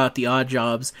everything about the odd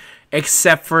jobs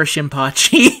except for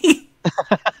Shinpachi.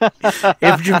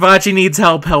 If Shinpachi needs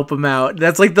help, help him out.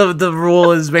 That's like the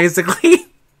rule is basically.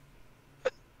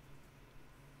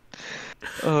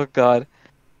 Oh god.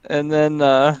 And then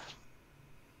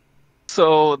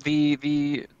so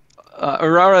the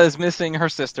Urara is missing her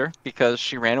sister because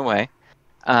she ran away.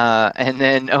 And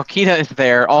then Okita is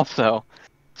there also.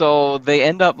 So they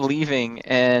end up leaving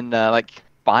and like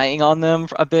spying on them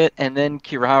for a bit, and then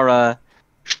Kirara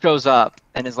shows up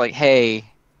and is like, hey.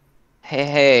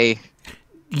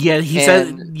 Yeah,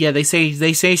 they say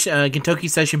Gintoki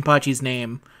says Shinpachi's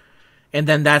name, and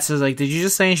then that says, like, did you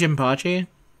just say Shinpachi?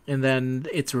 And then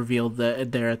it's revealed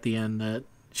that there at the end that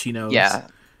she knows. Yeah,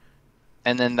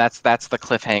 and then that's the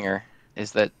cliffhanger,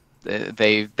 is that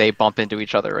they bump into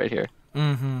each other right here.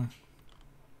 Mm-hmm.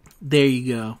 There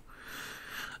you go.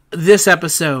 This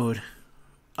episode,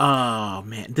 oh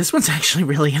man, this one's actually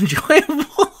really enjoyable.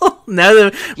 Now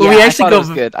that we actually it was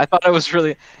good. I thought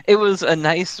it was a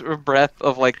nice breath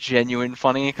of like genuine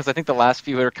funny, because I think the last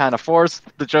few were kind of forced.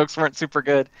 The jokes weren't super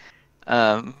good.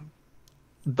 The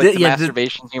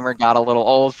masturbation humor got a little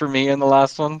old for me in the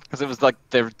last one, because it was like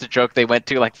the joke they went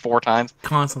to like 4 times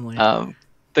constantly.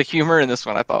 The humor in this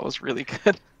one I thought was really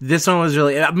good. This one was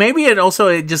really, maybe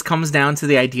it just comes down to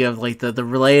the idea of like the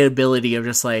relatability of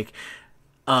just like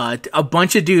a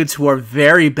bunch of dudes who are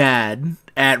very bad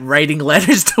at writing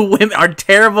letters to women, are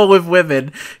terrible with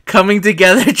women, coming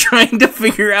together trying to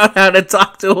figure out how to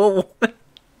talk to a woman.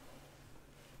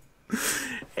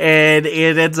 And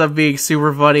it ends up being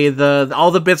super funny.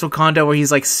 All the bits with Kondo where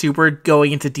he's like super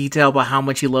going into detail about how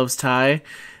much he loves Tay.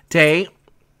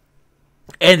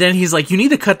 And then he's like, you need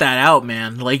to cut that out,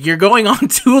 man. Like, you're going on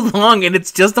too long, and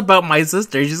it's just about my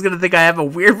sister. She's gonna think I have a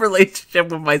weird relationship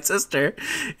with my sister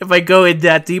if I go in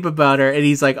that deep about her. And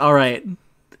he's like, all right,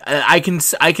 I can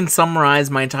summarize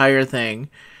my entire thing.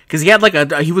 Because he had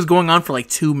he was going on for like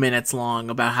 2 minutes long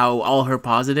about how all her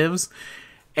positives.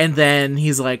 And then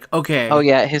he's like, okay. Oh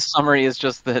yeah, his summary is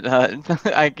just that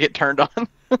I get turned on.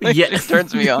 Yeah, it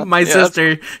turns me on. My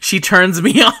sister, she turns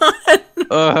me on.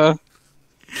 Uh-huh.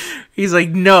 He's like,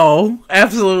 no,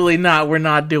 absolutely not. We're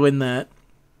not doing that.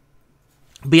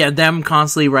 But yeah, them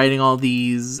constantly writing all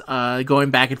these,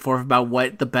 going back and forth about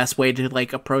what the best way to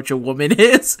like approach a woman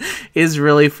is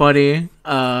really funny.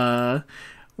 When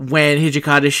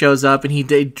Hijikata shows up and he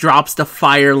drops the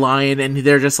fire line, and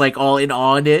they're just like all in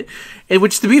awe in it. And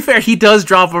which, to be fair, he does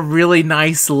drop a really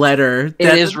nice letter.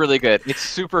 It is really good. It's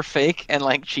super fake and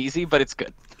like cheesy, but it's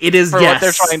good. It is, for yes. what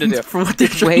they're trying to do.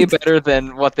 It's way better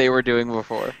than what they were doing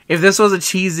before. If this was a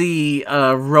cheesy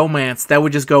romance, that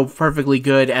would just go perfectly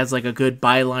good as like a good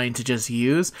byline to just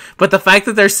use. But the fact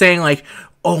that they're saying like,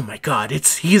 oh my god,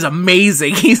 he's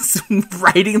amazing. He's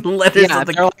writing letters. Yeah,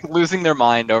 they're like losing their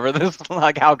mind over this,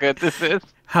 like how good this is.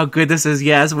 How good this is,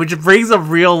 yes. Which brings a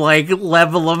real like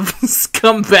level of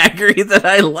scumbaggery that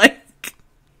I like.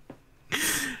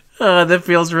 That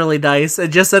feels really nice.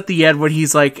 And just at the end when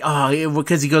he's like,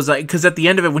 because he goes like, because at the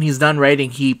end of it when he's done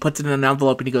writing, he puts it in an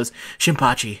envelope and he goes,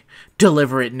 Shinpachi,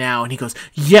 deliver it now. And he goes,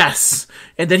 yes.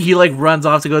 And then he like runs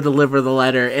off to go deliver the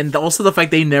letter. And also the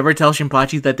fact they never tell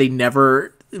Shinpachi that they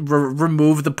never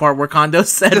remove the part where Kondo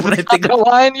said when I think the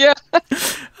line, yeah,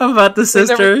 about the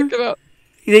sister.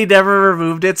 They never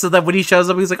removed it, so that when he shows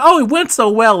up, he's like, "Oh, it went so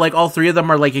well." Like all 3 of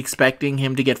them are like expecting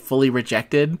him to get fully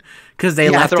rejected because they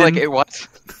left. They're like, "It what?"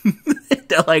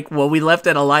 They're like, "Well, we left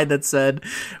at a line that said,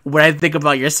 when I think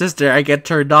about your sister, I get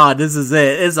turned on. This is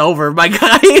it. It's over, my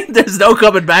guy. There's no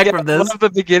coming back from this." I love the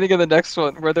beginning of the next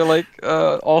one where they're like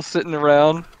all sitting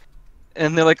around,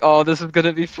 and they're like, "Oh, this is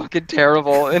gonna be fucking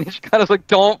terrible," and he's kind of like,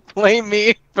 "Don't blame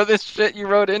me for this shit you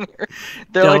wrote in here."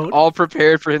 They're like all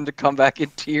prepared for him to come back in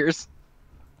tears.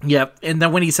 Yep, and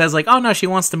then when he says like, "Oh no, she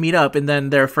wants to meet up," and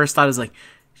then their first thought is like,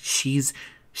 "She's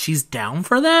down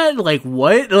for that?" Like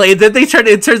what? Like then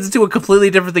it turns into a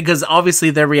completely different thing because obviously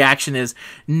their reaction is,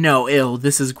 "No, ew,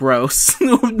 this is gross.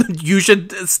 You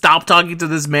should stop talking to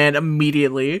this man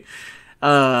immediately."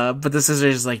 But the sister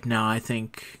is like, "No, I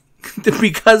think."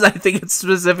 Because I think it's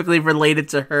specifically related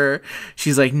to her,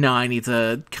 she's like, no, I need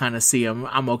to kind of see him.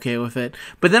 I'm okay with it.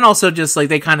 But then also just like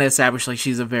they kind of establish like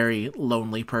she's a very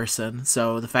lonely person.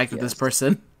 So the fact that this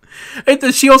person, I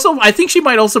think she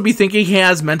might also be thinking he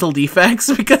has mental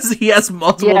defects because he has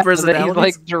multiple personalities. That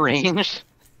he's like deranged.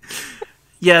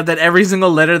 Yeah, that every single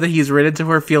letter that he's written to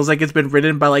her feels like it's been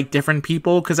written by like different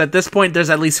people. Because at this point, there's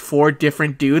at least 4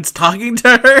 different dudes talking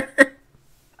to her.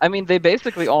 I mean, they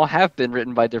basically all have been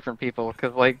written by different people,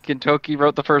 because, like, Gintoki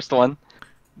wrote the first one,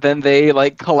 then they,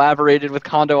 like, collaborated with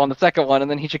Kondo on the second one, and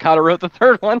then Hijikata wrote the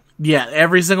third one. Yeah,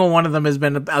 every single one of them has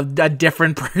been a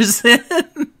different person.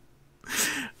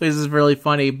 This is really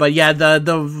funny. But yeah,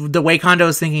 the way Kondo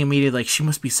is thinking immediately, like, she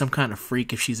must be some kind of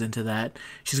freak if she's into that.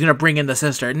 She's gonna bring in the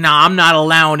sister. Nah, I'm not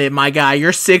allowing it, my guy.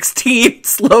 You're 16.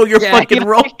 Slow your fucking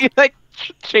roll. He, like,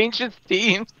 changes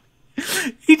teams.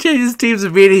 He changes teams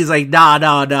immediately. He's like,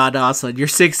 nah, son. You're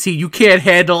 16. You can't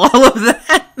handle all of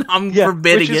that. I'm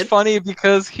forbidding it. Which is funny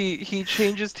because he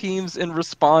changes teams in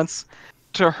response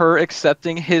to her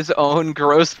accepting his own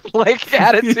gross, like,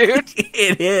 attitude.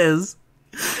 It is.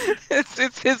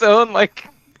 It's his own, like,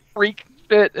 freak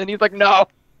shit. And he's like, no.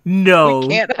 We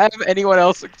can't have anyone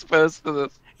else exposed to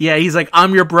this. Yeah, he's like,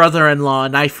 I'm your brother-in-law,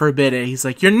 and I forbid it. He's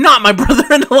like, you're not my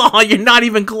brother-in-law. You're not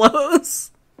even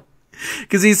close.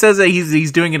 Because he says that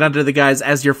he's doing it under the guise,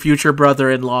 as your future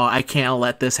brother-in-law, I can't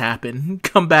let this happen.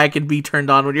 Come back and be turned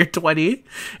on when you're 20.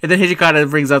 And then Hijikata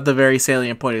brings up the very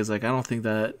salient point. He's like, I don't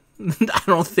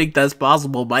think that's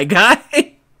possible, my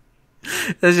guy.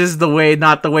 That's just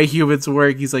not the way humans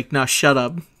work. He's like, no, shut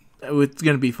up. It's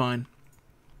gonna be fine.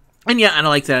 And yeah, and I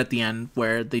like that at the end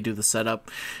where they do the setup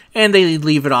and they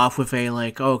leave it off with a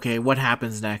like, okay, what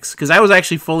happens next? Because I was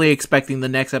actually fully expecting the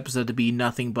next episode to be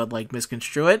nothing but like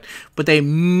misconstrue it, but they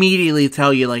immediately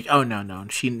tell you like, oh no,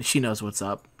 she knows what's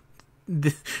up.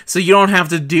 So you don't have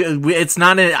to do. It's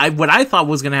not what I thought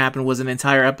was going to happen was an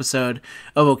entire episode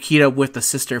of Okita with the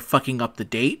sister fucking up the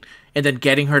date and then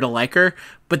getting her to like her,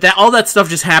 but all that stuff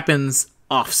just happens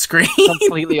off screen.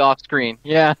 Completely off screen.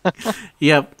 Yeah.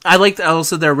 Yep. I liked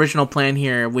also the original plan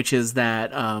here, which is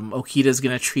that Okita's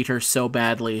going to treat her so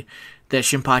badly that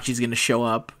Shinpachi's going to show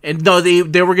up. And no,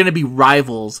 they were going to be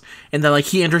rivals. And then like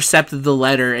he intercepted the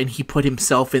letter and he put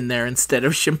himself in there instead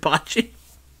of Shinpachi.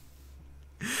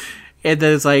 And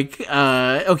then it's like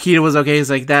Okita was okay. He's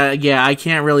like that. Yeah, I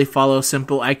can't really follow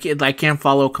simple. I can't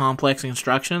follow complex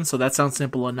instructions. So that sounds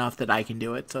simple enough that I can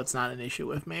do it. So it's not an issue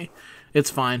with me. It's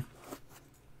fine.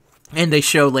 And they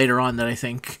show later on that I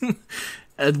think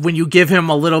when you give him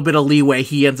a little bit of leeway,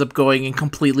 he ends up going in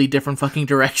completely different fucking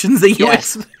directions that you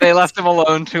expect. They left him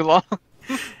alone too long.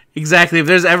 Exactly. If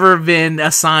there's ever been a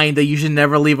sign that you should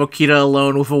never leave Okita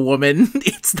alone with a woman,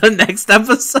 it's the next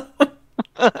episode.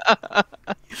 But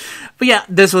yeah,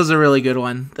 this was a really good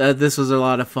one. This was a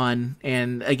lot of fun.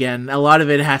 And again, a lot of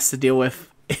it has to deal with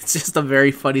it's just a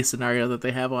very funny scenario that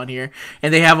they have on here.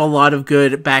 And they have a lot of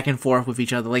good back and forth with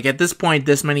each other. Like, at this point,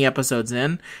 this many episodes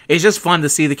in, it's just fun to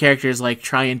see the characters, like,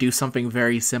 try and do something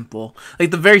very simple.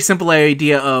 Like, the very simple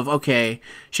idea of, okay,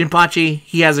 Shinpachi,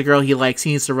 he has a girl he likes,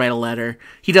 he needs to write a letter.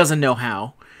 He doesn't know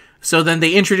how. So then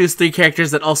they introduce three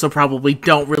characters that also probably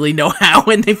don't really know how,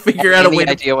 and they figure out a way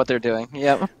to... idea what they're doing.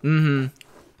 Yep. Mm-hmm.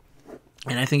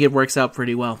 And I think it works out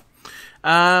pretty well.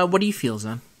 What do you feel,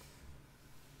 Zen?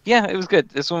 Yeah, it was good.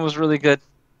 This one was really good.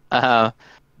 The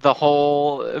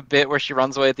whole bit where she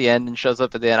runs away at the end and shows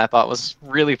up at the end, I thought was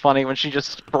really funny when she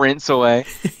just sprints away.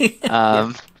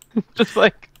 Just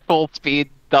like full speed,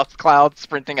 dust cloud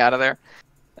sprinting out of there.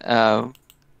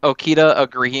 Okita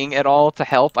agreeing at all to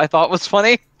help, I thought was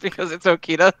funny because it's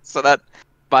Okita, so that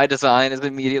by design is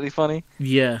immediately funny.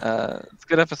 Yeah. It's a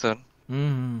good episode.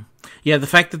 Mm-hmm. Yeah, the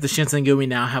fact that the Shinsengumi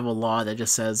now have a law that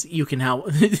just says you can help,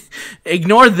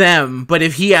 ignore them, but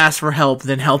if he asks for help,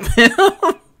 then help him.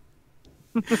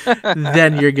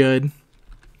 Then you're good.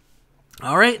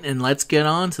 All right, and let's get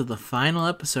on to the final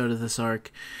episode of this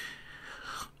arc.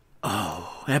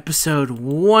 Oh, episode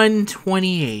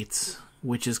 128,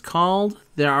 which is called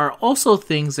 "There Are Also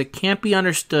Things That Can't Be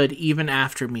Understood Even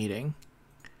After Meeting."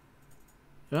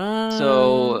 Isn't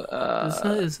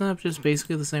that just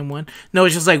basically the same one? No,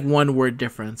 it's just like one word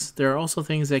difference. There are also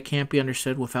things that can't be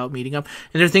understood without meeting up,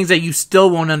 and there are things that you still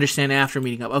won't understand after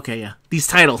meeting up. Okay, yeah. These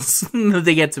titles,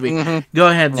 they get to me. Mm-hmm. Go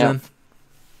ahead, Zen.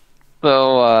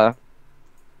 So,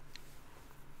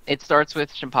 it starts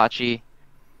with Shinpachi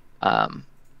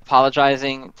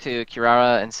apologizing to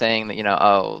Kirara and saying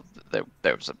that,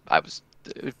 I was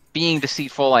being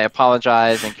deceitful, I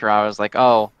apologize, and Kirara's like,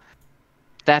 oh,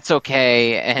 that's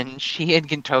okay, and she and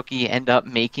Gintoki end up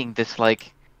making this,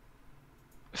 like,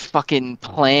 fucking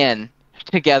plan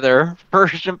together for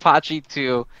Shinpachi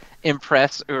to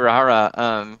impress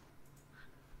Urara.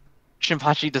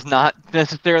 Shinpachi does not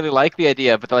necessarily like the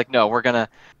idea, but they're like, no, we're gonna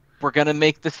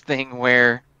make this thing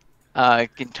where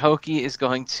Gintoki is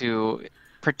going to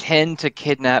pretend to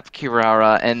kidnap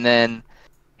Kirara, and then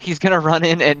he's gonna run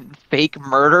in and fake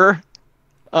murder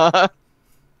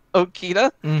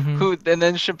Okita, and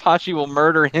then Shinpachi will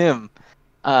murder him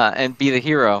and be the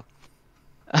hero.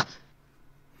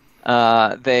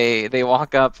 They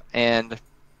walk up and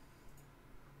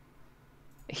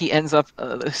he ends up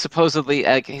supposedly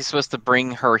he's supposed to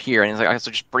bring her here, and he's like, "I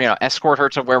so just escort her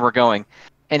to where we're going,"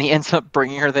 and he ends up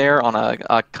bringing her there on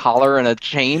a collar and a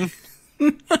chain,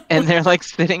 and they're like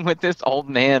sitting with this old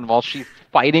man while she's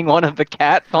fighting one of the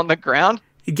cats on the ground.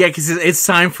 Yeah, because it's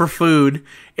time for food,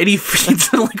 and he feeds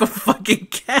her like a fucking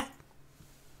cat.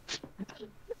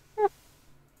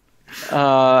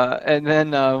 And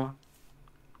then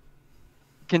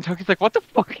Gintoki's like, "What the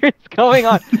fuck is going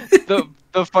on?"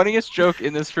 The funniest joke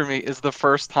in this for me is the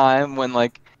first time when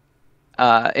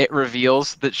it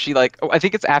reveals that she I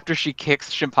think it's after she kicks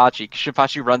Shinpachi.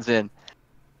 Shinpachi runs in,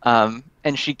 and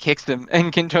she kicks him,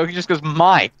 and Gintoki just goes,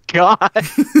 "My God."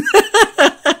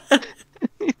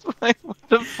 He's like, what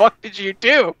the fuck did you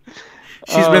do?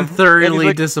 She's been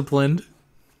thoroughly disciplined.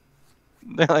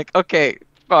 They're like, okay,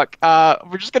 fuck,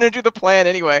 we're just gonna do the plan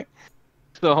anyway.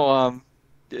 So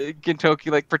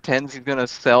Gintoki like pretends he's gonna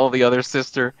sell the other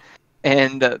sister,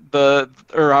 and the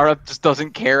Urara just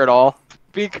doesn't care at all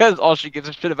because all she gives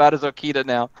a shit about is Okita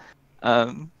now.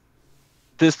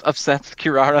 This upsets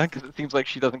Kirara because it seems like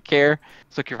she doesn't care,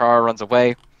 so Kirara runs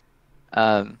away.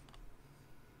 Shinpachi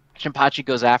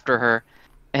goes after her,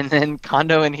 and then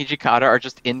Kondo and Hijikata are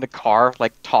just in the car,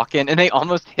 like talking, and they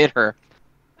almost hit her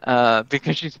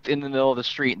because she's in the middle of the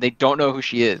street. They don't know who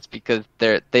she is because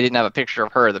they didn't have a picture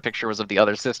of her. The picture was of the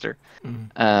other sister.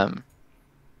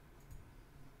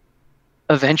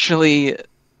 Eventually,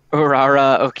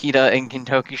 Urara, Okita, and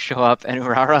Gintoki show up, and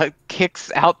Urara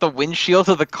kicks out the windshield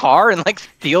of the car and like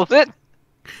steals it.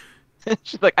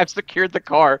 She's like, I've secured the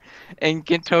car, and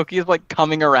Gintoki is like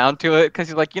coming around to it because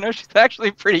he's like, she's actually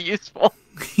pretty useful.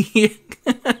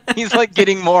 He's like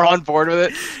getting more on board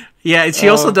with it. Yeah, she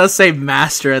also does say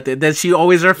master at the that she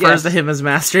always refers to him as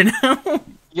master now.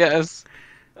 Yes.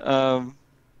 And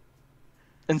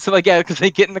so like, yeah, because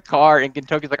they get in the car and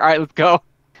Gintoki's like, all right, let's go.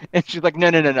 And she's like,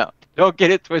 no. Don't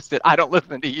get it twisted. I don't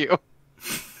listen to you.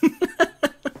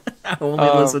 I only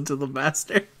listen to the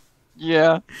master.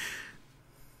 Yeah.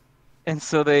 And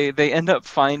so they end up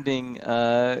finding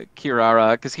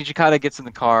Kirara because Hijikata gets in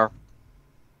the car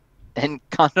and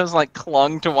Kondo's like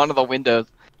clung to one of the windows.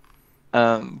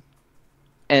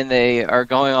 And they are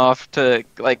going off to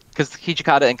like because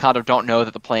Hijikata and Kondo don't know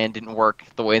that the plan didn't work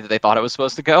the way that they thought it was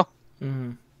supposed to go.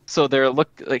 Mm-hmm. So they're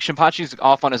like Shinpachi's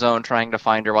off on his own trying to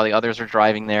find her while the others are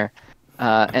driving there.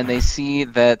 And they see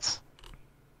that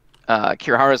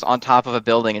Kirara's on top of a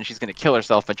building and she's going to kill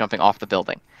herself by jumping off the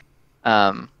building.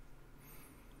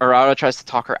 Urara tries to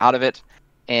talk her out of it,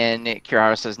 and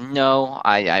Kirara says, no,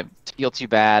 I feel too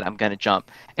bad, I'm gonna jump.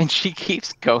 And she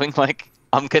keeps going like,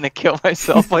 I'm gonna kill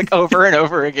myself, like over and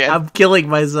over again. I'm killing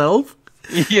myself?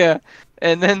 Yeah.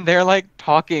 And then they're like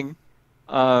talking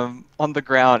on the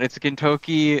ground. It's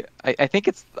Gintoki, I think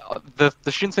it's the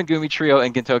Shinsengumi trio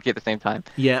and Gintoki at the same time.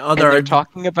 Yeah, they're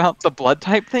talking about the blood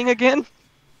type thing again.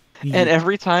 Yeah. And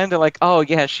every time they're like, oh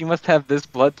yeah, she must have this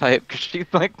blood type, because she's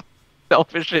like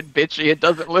selfish and bitchy and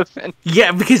doesn't listen.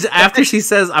 Yeah, because after she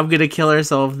says I'm gonna kill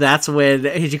herself, that's when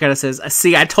Hijikata says,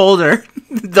 see, I told her.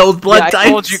 Those blood types. I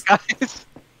told you guys.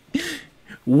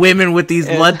 Women with these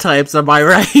blood types, am I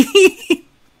right?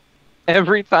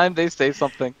 Every time they say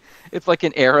something, it's like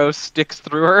an arrow sticks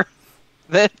through her.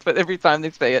 But every time they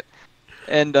say it.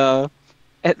 And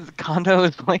Kondo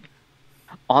is like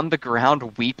on the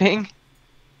ground weeping.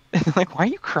 And like, why are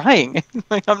you crying?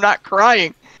 Like, I'm not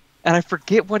crying. And I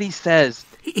forget what he says.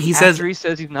 He says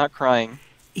he's not crying.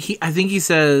 I think he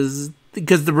says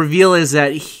because the reveal is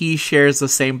that he shares the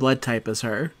same blood type as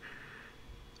her.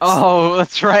 Oh,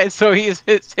 that's right. So his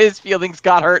feelings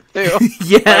got hurt too.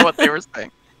 Yeah, by what they were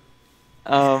saying.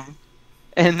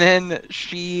 And then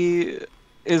she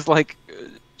is like,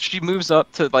 she moves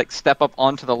up to like step up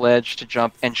onto the ledge to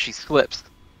jump, and she slips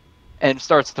and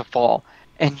starts to fall.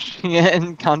 And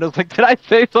Kondo's like, did I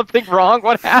say something wrong?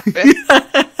 What happened?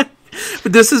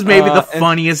 But this is maybe the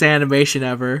funniest animation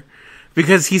ever.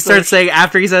 Because he starts saying,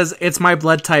 after he says, it's my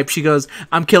blood type, she goes,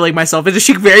 I'm killing myself. And then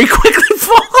she very quickly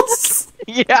falls.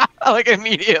 Yeah, like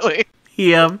immediately.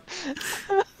 Yeah.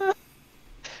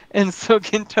 And so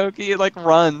Gintoki, like,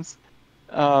 runs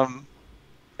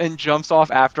and jumps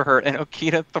off after her. And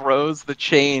Okita throws the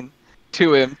chain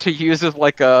to him to use as,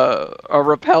 like, a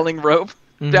rappelling rope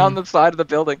down the side of the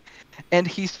building. And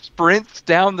he sprints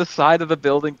down the side of the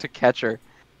building to catch her.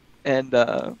 And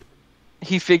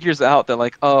he figures out that,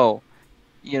 like, oh,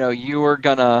 you were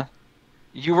gonna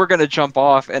jump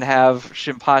off and have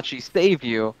Shinpachi save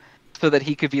you so that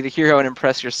he could be the hero and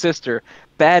impress your sister.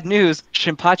 Bad news,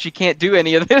 Shinpachi can't do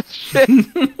any of this shit.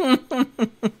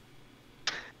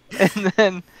 And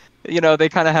then, they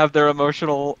kind of have their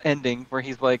emotional ending where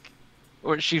he's like,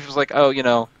 or she was like, oh,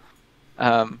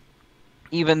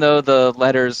 even though the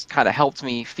letters kind of helped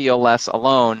me feel less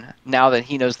alone, now that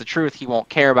he knows the truth, he won't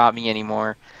care about me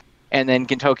anymore. And then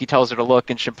Gintoki tells her to look,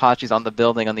 and Shinpachi's on the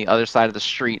building on the other side of the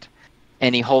street.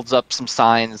 And he holds up some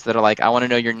signs that are like, I want to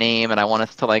know your name, and I want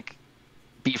us to, like,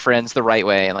 be friends the right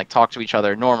way and, like, talk to each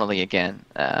other normally again.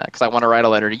 Because I want to write a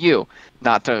letter to you,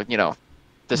 not to,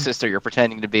 the sister you're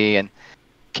pretending to be. And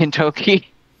Gintoki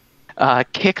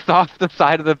kicks off the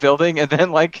side of the building and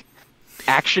then, like,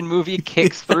 action movie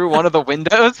kicks through one of the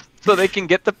windows so they can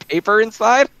get the paper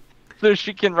inside so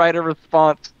she can write a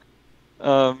response.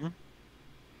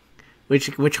 Which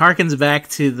harkens back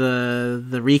to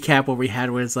the recap where we had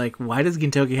where it's like, why does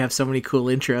Gintoki have so many cool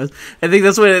intros? I think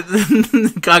that's what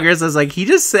Kagura says, like, he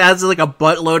just has like a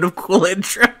buttload of cool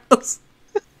intros.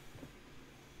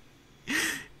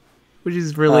 which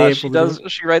is really able she to does. do.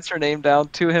 She writes her name down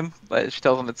to him, but she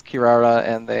tells him it's Kirara,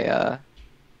 and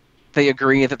they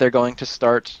agree that they're going to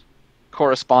start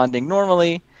corresponding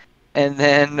normally. And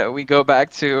then we go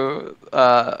back to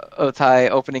Otai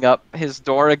opening up his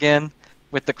door again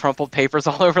with the crumpled papers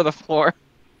all over the floor.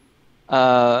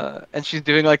 And she's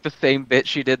doing like the same bit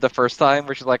she did the first time,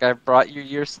 where she's like, "I brought you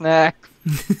your snacks."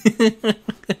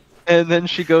 And then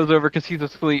she goes over because he's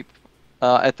asleep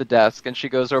at the desk, and she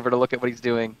goes over to look at what he's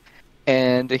doing.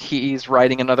 And he's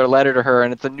writing another letter to her,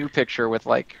 and it's a new picture with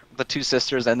like the two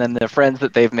sisters and then the friends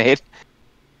that they've made.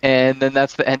 And then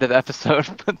that's the end of the episode.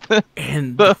 But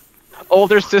the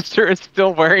older sister is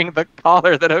still wearing the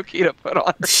collar that Okita put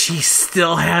on her. She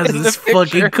still has this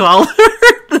fucking collar.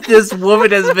 This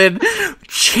woman has been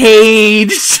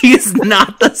changed. She is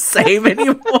not the same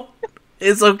anymore.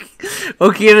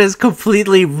 Okita has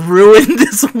completely ruined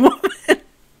this woman.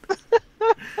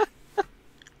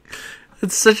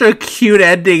 It's such a cute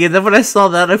ending, and then when I saw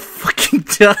that, I fucking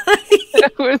died.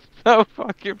 It was so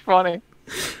fucking funny.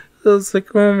 I was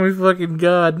like, oh my fucking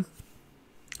god.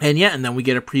 And yeah, and then we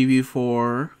get a preview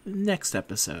for next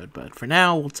episode. But for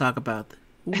now, we'll talk about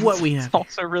what we have. It's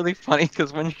also really funny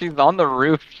because when she's on the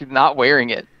roof, she's not wearing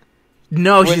it.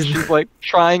 No, when she's like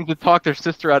trying to talk her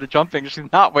sister out of jumping,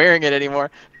 she's not wearing it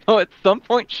anymore. So at some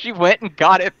point, she went and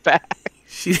got it back.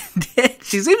 She did.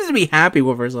 She seems to be happy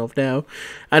with herself now.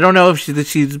 I don't know if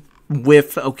she's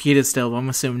with Okita still, but I'm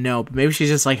assuming no. But maybe she's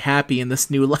just like happy in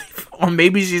this new life, or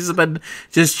maybe she's been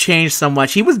just changed so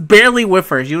much. He was barely with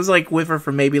her. She was like with her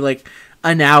for maybe like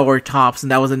an hour tops, and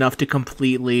that was enough to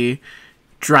completely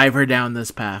drive her down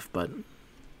this path. But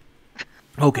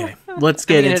okay, let's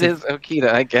get into it. Is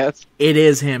Okita, I guess. It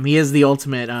is him. He is the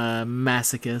ultimate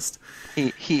masochist.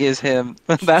 He is him.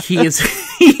 He is him.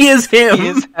 He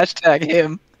is hashtag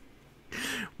him.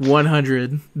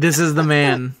 100. This is the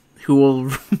man who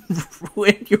will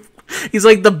ruin your... He's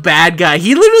like the bad guy.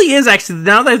 He literally is, actually,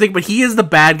 now that I think, but he is the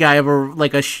bad guy of a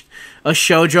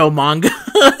shoujo manga.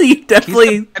 He definitely...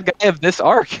 He's the bad guy of this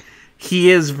arc.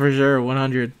 He is, for sure,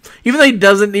 100. Even though he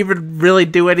doesn't even really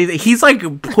do anything, he's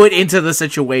like put into the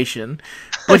situation.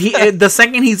 But the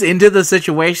second he's into the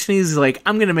situation, he's like,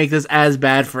 I'm gonna make this as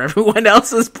bad for everyone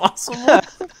else as possible.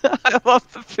 I love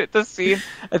the scene.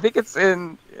 I think it's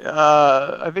in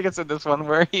this one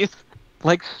where he's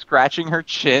like scratching her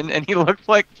chin and he looks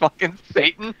like fucking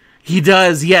Satan. He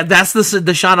does, yeah. That's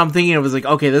the shot I'm thinking of. Was like,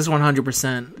 okay, this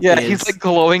 100%. Yeah, he's like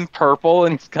glowing purple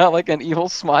and he's got like an evil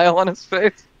smile on his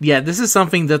face. Yeah, this is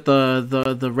something that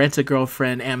the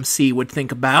Rent-A-Girlfriend MC would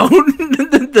think about.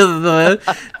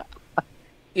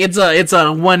 It's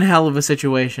a one hell of a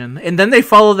situation, and then they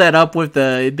follow that up with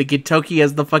the Gintoki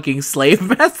as the fucking slave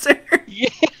master. Yeah.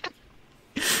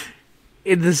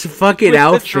 In this fucking with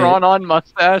outfit, the drawn-on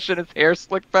mustache and his hair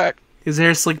slicked back. His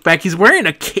hair slicked back. He's wearing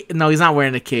a cape. No, he's not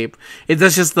wearing a cape.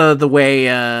 That's just the way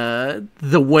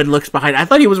the wood looks behind. I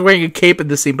thought he was wearing a cape in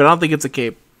this scene, but I don't think it's a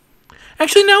cape.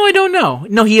 Actually, no, I don't know.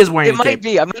 No, he is wearing a cape. It might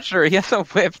be. I'm not sure. He has a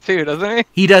whip, too, doesn't he?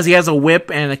 He does. He has a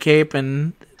whip and a cape,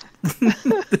 and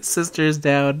the sister's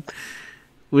down,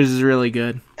 which is really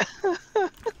good.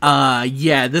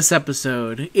 Yeah, this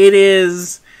episode. It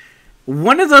is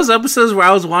one of those episodes where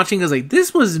I was watching, I was like,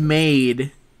 this was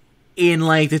made in,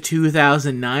 like, the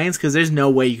 2009s, because there's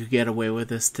no way you could get away with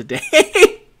this today.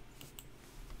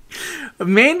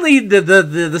 Mainly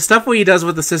the stuff where he does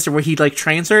with the sister where he like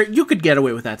trains her, you could get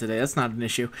away with that today. That's not an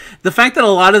issue. The fact that a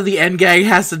lot of the end gag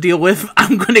has to deal with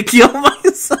I'm gonna kill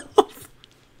myself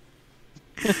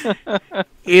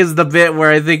is the bit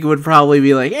where I think it would probably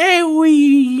be like, hey,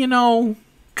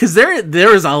 because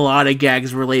there is a lot of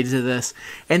gags related to this,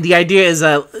 and the idea is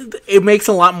that it makes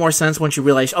a lot more sense once you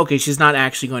realize, okay, she's not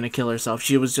actually going to kill herself.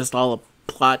 She was just all a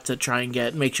plot to try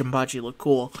and make Shinpachi look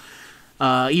cool.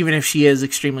 Even if she is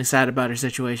extremely sad about her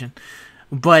situation.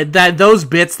 But those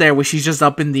bits there where she's just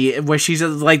where she's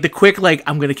just like the quick, like,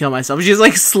 I'm gonna kill myself. She's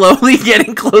like slowly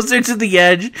getting closer to the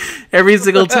edge every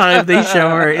single time they show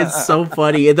her. It's so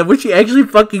funny. And then when she actually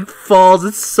fucking falls,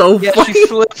 it's so funny. She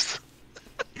slips.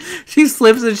 She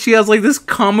slips and she has like this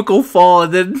comical fall,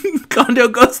 and then Kondo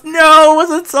goes, no,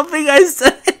 wasn't something I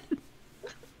said.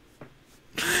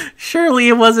 Surely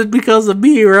it wasn't because of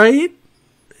me, right?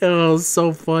 Oh, it was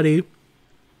so funny.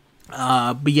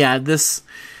 But yeah, this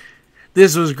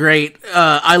was great.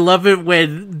 I love it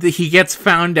when he gets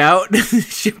found out.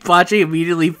 Shinpachi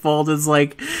immediately falls and is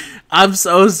like, I'm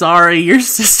so sorry, your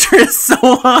sister is so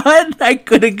hot, I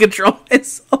couldn't control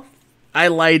myself. I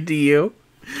lied to you.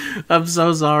 I'm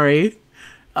so sorry.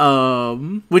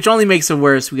 Which only makes it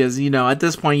worse because, at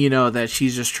this point, that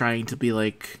she's just trying to be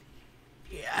like,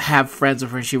 have friends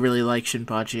with her. She really likes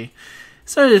Shinpachi.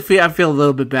 So I feel a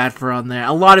little bit bad for her on there.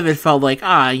 A lot of it felt like,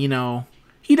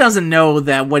 he doesn't know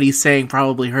that what he's saying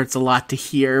probably hurts a lot to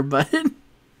hear, but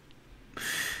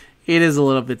it is a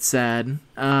little bit sad.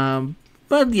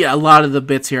 But yeah, a lot of the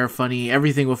bits here are funny.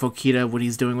 Everything with Okita, what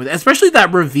he's doing with it. Especially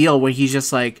that reveal where he's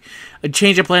just like, a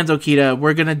change of plans, Okita,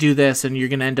 we're gonna do this and you're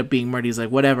gonna end up being murdered. He's like,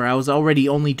 whatever, I was already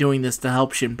only doing this to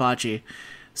help Shinpachi.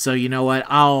 So you know what,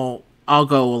 I'll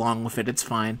go along with it, it's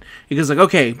fine. He goes like,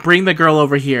 okay, bring the girl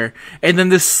over here. And then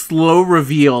this slow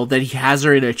reveal that he has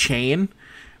her in a chain,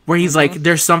 where he's like,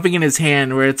 there's something in his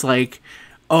hand where it's like,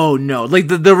 oh no,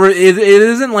 like it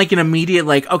isn't like an immediate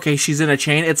like, okay, she's in a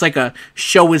chain. It's like a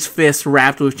show his fist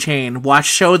wrapped with chain. Watch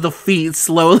show the feet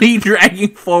slowly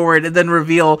dragging forward, and then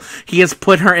reveal he has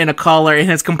put her in a collar and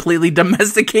has completely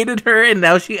domesticated her, and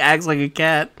now she acts like a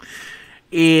cat.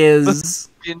 Is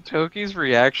Gintoki's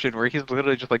reaction where he's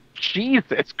literally just like,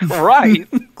 Jesus Christ,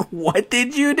 what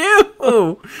did you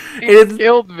do? It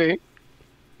killed me.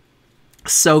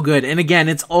 So good. And again,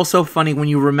 it's also funny when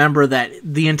you remember that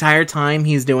the entire time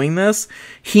he's doing this,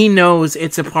 he knows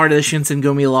it's a part of the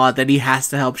Shinsengumi law that he has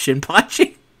to help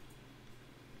Shinpachi.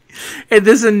 And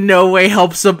this in no way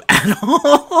helps him at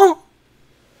all.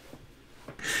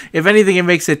 If anything, it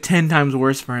makes it 10 times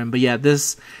worse for him. But yeah,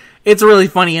 it's really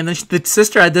funny. And the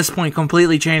sister at this point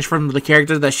completely changed from the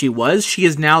character that she was. She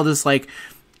is now this like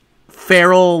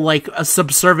feral, like a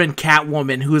subservient cat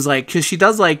woman who's like, because she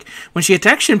does like, when she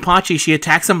attacks Shinpachi, she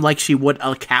attacks him like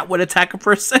a cat would attack a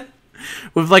person,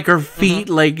 with like her feet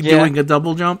doing a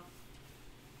double jump.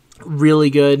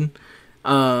 Really good.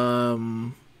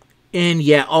 And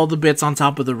yeah, all the bits on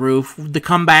top of the roof. The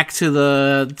comeback to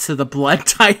the blood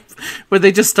type, where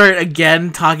they just start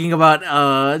again talking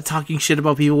shit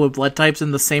about people with blood types,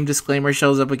 and the same disclaimer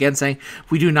shows up again saying,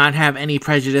 we do not have any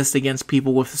prejudice against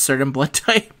people with certain blood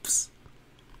types.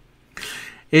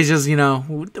 It's just,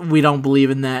 we don't believe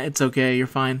in that. It's okay, you're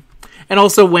fine. And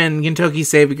also when Gintoki's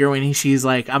saving her, when she's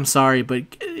like, I'm sorry, but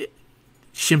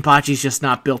Shinpachi's just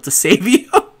not built to save you.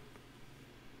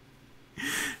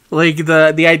 Like,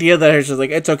 the idea that her just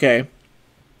like, it's okay.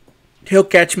 He'll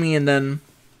catch me, and then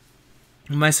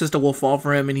my sister will fall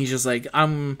for him, and he's just like,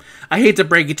 I hate to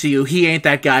break it to you, he ain't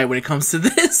that guy when it comes to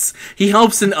this. He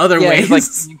helps in other ways.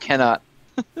 He's like, you cannot.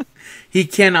 He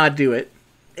cannot do it.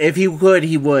 If he could,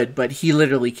 he would, but he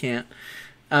literally can't.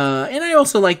 And I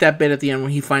also like that bit at the end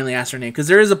when he finally asks her name, because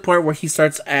there is a part where he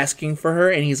starts asking for her,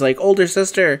 and he's like, older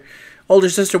sister,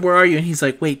 where are you? And he's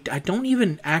like, wait, I don't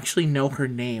even actually know her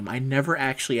name. I never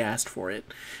actually asked for it.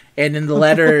 And in the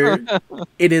letter,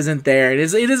 it isn't there. It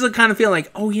is a kind of feeling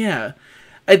like, oh yeah.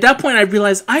 At that point, I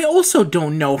realized I also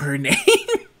don't know her name.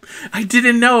 I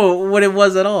didn't know what it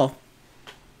was at all.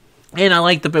 And I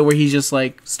like the bit where he just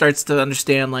like starts to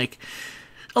understand like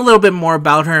a little bit more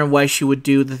about her and why she would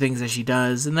do the things that she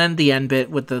does. And then the end bit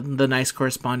with the nice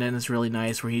correspondent is really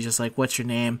nice, where he's just like, what's your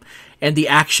name? And the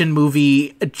action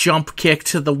movie jump kick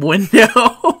to the window.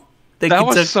 That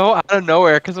was so out of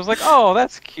nowhere, because I was like, oh,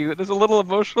 that's cute. There's a little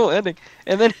emotional ending.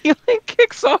 And then he like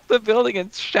kicks off the building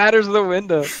and shatters the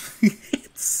window.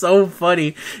 It's so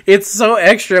funny. It's so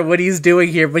extra what he's doing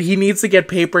here, but he needs to get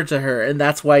paper to her, and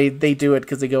that's why they do it,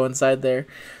 because they go inside there.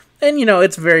 And,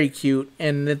 it's very cute.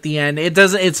 And at the end,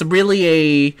 it's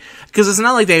really because it's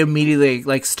not like they immediately,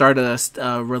 like, start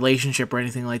a relationship or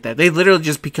anything like that. They literally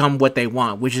just become what they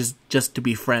want, which is just to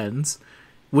be friends,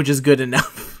 which is good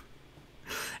enough.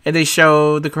 And they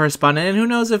show the correspondent, and who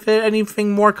knows if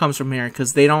anything more comes from here,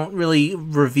 because they don't really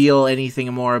reveal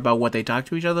anything more about what they talk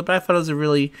to each other. But I thought it was a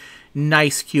really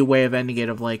nice, cute way of ending it,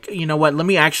 of like, you know what, let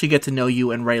me actually get to know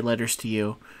you and write letters to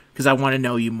you, because I want to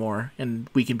know you more, and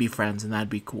we can be friends, and that'd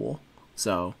be cool.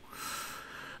 So,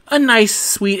 a nice,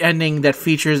 sweet ending that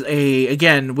features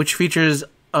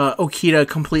Okita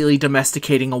completely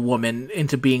domesticating a woman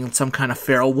into being some kind of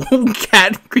feral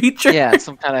cat creature. Yeah,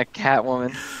 some kind of cat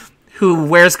woman. Who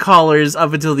wears collars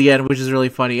up until the end, which is really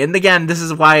funny. And again, this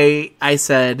is why I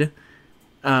said,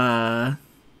 a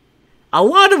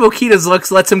lot of Okita's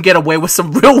looks lets him get away with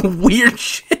some real weird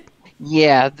shit.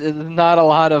 Yeah, there's not a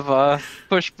lot of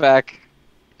pushback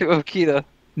to Okita.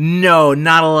 No,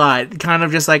 not a lot. Kind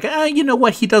of just like, you know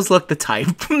what? He does look the type.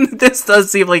 This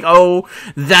does seem like,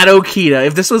 that Okita.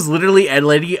 If this was literally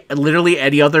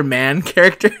any other man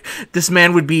character, this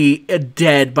man would be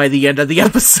dead by the end of the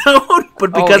episode.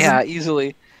 But because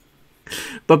easily.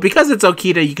 But because it's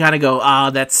Okita, you kind of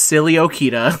go, that's silly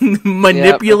Okita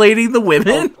manipulating the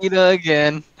women. Okita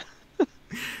again.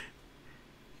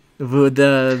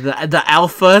 The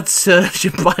alpha to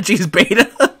Shinpachi's beta.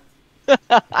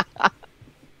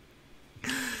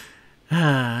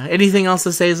 Anything else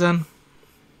to say, Zen?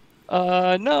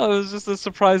 No, it was just a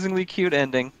surprisingly cute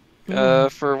ending.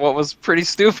 for what was pretty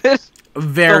stupid.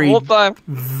 Very, the whole time.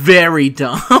 Very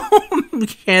dumb.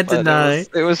 Can't deny.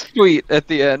 It was sweet at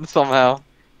the end somehow.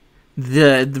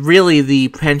 The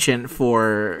penchant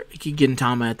for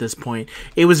Gintama at this point.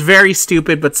 It was very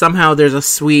stupid, but somehow there's a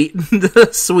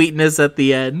sweetness at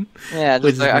the end. Yeah,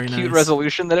 just a cute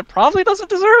resolution that it probably doesn't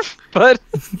deserve, but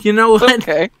you know what?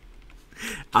 Okay.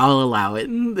 I'll allow it.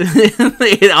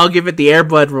 I'll give it the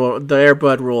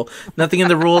Airbud rule. Nothing in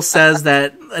the rule says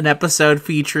that an episode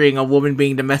featuring a woman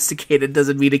being domesticated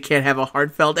doesn't mean it can't have a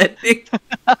heartfelt ending.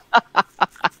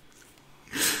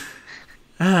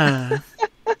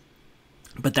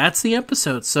 But that's the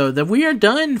episode. So that we are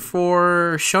done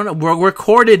for Shonen. We're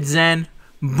recorded, Zen.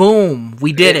 Boom.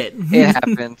 We did it. It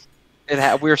happened.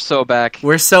 We're so back.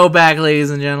 We're so back,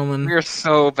 ladies and gentlemen. We're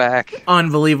so back.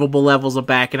 Unbelievable levels of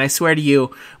back. And I swear to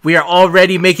you, we are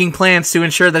already making plans to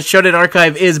ensure that Shonen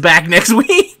Archive is back next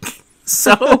week.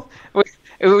 So...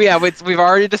 we've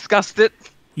already discussed it.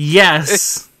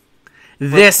 Yes.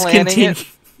 This continues.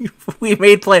 We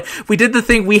made plan. We did the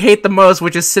thing we hate the most,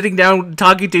 which is sitting down,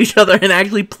 talking to each other, and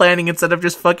actually planning instead of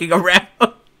just fucking around.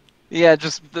 Yeah,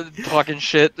 just talking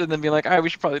shit, and then being like, alright, we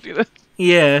should probably do this.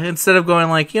 Yeah, instead of going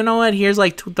like, you know what, here's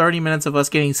like 30 minutes of us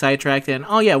getting sidetracked, and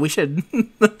oh yeah, we should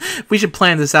we should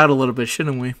plan this out a little bit,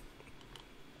 shouldn't we?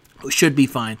 We should be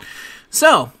fine.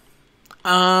 So,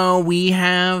 we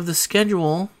have the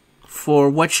schedule for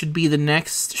what should be the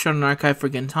next Shonen Archive for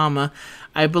Gintama.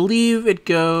 I believe it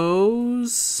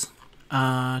goes...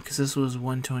 because this was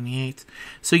 128.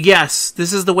 So yes,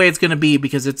 this is the way it's going to be,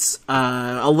 because it's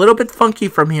a little bit funky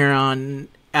from here on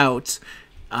out.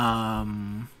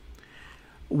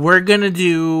 We're going to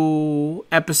do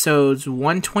episodes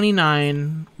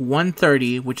 129,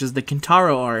 130, which is the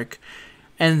Kintaro arc,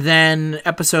 and then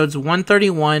episodes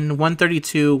 131,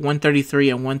 132, 133,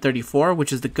 and 134,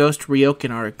 which is the Ghost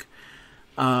Ryokan arc.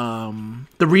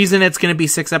 The reason it's going to be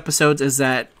 6 episodes is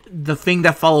that the thing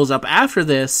that follows up after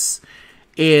this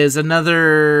is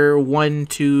another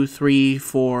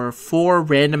 4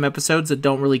 random episodes that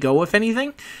don't really go with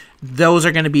anything. Those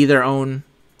are going to be their own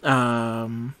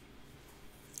thing.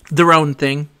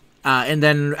 And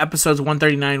then episodes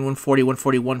 139, 140,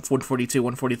 141, 142,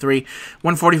 143,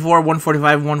 144,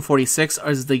 145, 146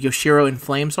 is the Yoshiro in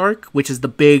Flames arc, which is the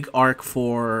big arc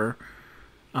for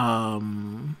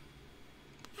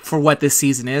what this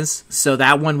season is. So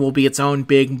that one will be its own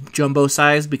big jumbo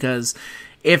size, because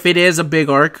if it is a big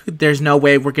arc, there's no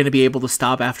way we're going to be able to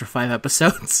stop after 5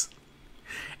 episodes.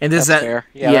 And this That's fair.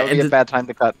 Yeah, that would be a bad time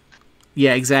to cut.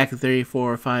 Yeah, exactly. 3,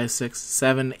 4, 5, 6,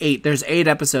 7, 8. There's 8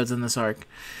 episodes in this arc.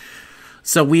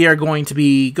 So we are going to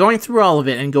be going through all of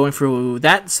it and going through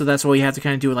that. So that's why we have to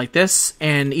kind of do it like this.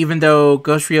 And even though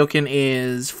Ghost Ryokan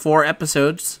is 4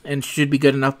 episodes and should be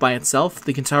good enough by itself,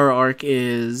 the Kintaro arc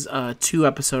is a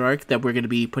 2-episode arc that we're going to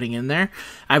be putting in there.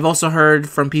 I've also heard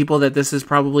from people that this is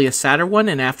probably a sadder one.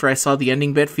 And after I saw the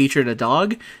ending bit featured a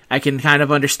dog, I can kind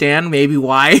of understand maybe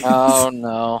why. Oh,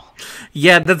 no.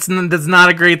 Yeah, that's not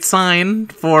a great sign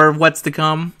for what's to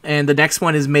come. And the next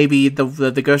one is maybe the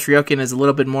Ghost Ryokan is a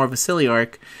little bit more of a silly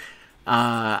arc.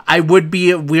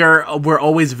 We're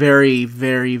always very,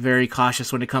 very, very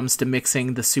cautious when it comes to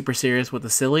mixing the super serious with the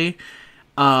silly.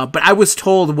 But I was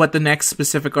told what the next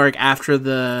specific arc after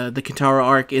the Kintaro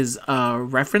arc is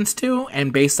reference to,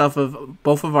 and based off of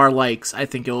both of our likes, I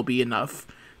think it will be enough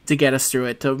to get us through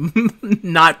it, to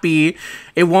not be...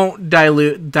 It won't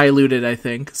dilute it, I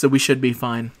think, so we should be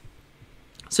fine.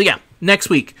 So yeah, next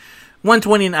week,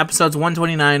 120 episodes,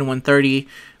 129, 130,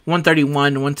 131,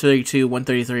 132,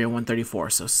 133, and 134.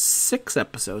 So 6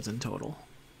 episodes in total.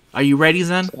 Are you ready,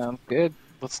 Zen? Sounds good.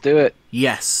 Let's do it.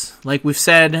 Yes. Like we've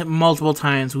said multiple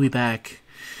times, we back.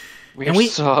 We're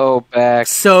so back.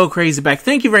 So crazy back.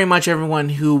 Thank you very much, everyone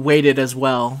who waited as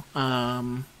well.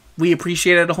 We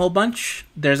appreciate it a whole bunch.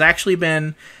 There's actually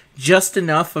been just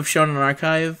enough of Shonen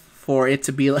Archive for it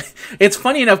to be like... It's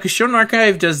funny enough, because Shonen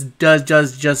Archive just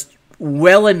does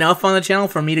well enough on the channel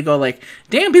for me to go like,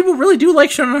 damn, people really do like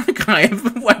Shonen Archive.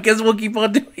 I guess we'll keep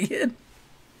on doing it.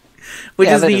 Which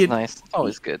is nice. It's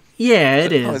always good. Yeah,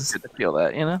 it is. It's always good to feel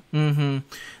that, you know? Mm-hmm.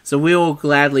 So we will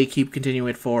gladly keep continuing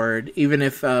it forward. Even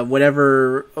if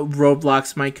whatever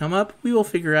roadblocks might come up, we will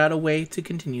figure out a way to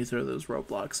continue through those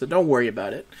roadblocks. So don't worry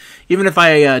about it. Even if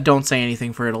I don't say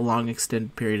anything for a long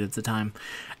extended period of time.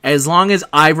 As long as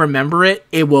I remember it,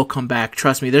 it will come back.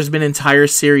 Trust me, there's been entire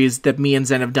series that me and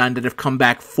Zen have done that have come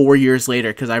back 4 years later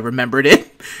because I remembered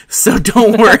it. So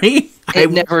don't worry.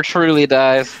 It never truly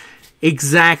dies.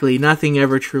 Exactly. Nothing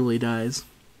ever truly dies.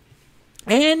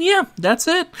 And yeah, that's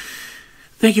it.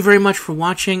 Thank you very much for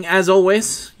watching. As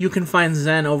always, you can find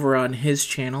Zen over on his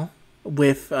channel.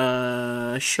 with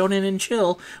Shonen and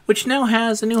Chill, which now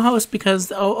has a new host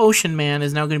because Ocean Man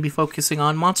is now going to be focusing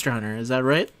on Monster Hunter. Is that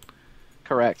right?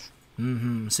 Correct.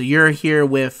 Mm-hmm. So you're here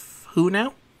with who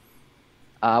now?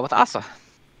 With Asa.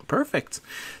 Perfect.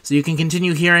 So you can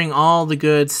continue hearing all the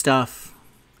good stuff.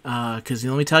 Because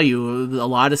let me tell you, a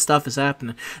lot of stuff is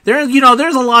happening. There's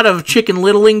a lot of Chicken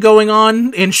Littling going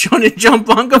on in Shonen Jump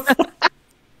manga form.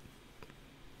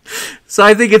 So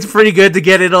I think it's pretty good to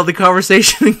get it on the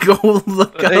conversation and go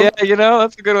look up. Yeah,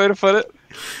 that's a good way to put it.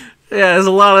 Yeah, there's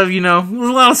a lot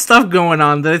of stuff going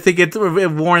on that I think it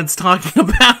warrants talking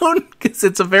about because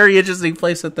it's a very interesting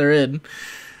place that they're in.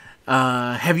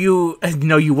 Have you?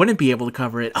 No, you wouldn't be able to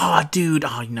cover it. Oh, dude.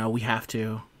 Oh, no, we have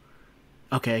to.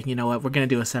 Okay, you know what? We're gonna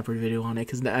do a separate video on it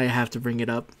because I have to bring it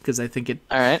up because I think it.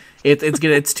 All right.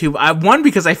 It's too. One,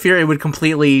 because I fear it would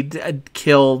completely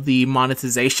kill the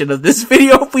monetization of this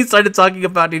video if we started talking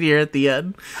about it here at the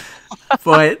end.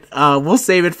 But we'll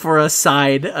save it for a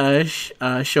side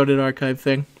Shonen Archive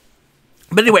thing.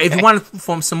 But anyway, if you want to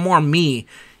form some more me,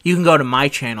 you can go to my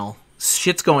channel.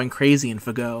 Shit's going crazy in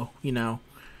Fago.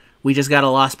 We just got a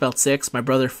Lost Belt 6. My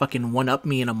brother fucking one-upped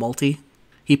me in a multi.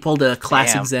 He pulled a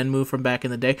classic Zen move from back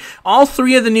in the day. All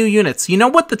 3 of the new units. You know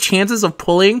what the chances of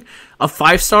pulling a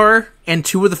 5-star and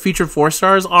 2 of the featured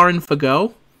 4-stars are in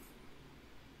Fago?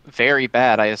 Very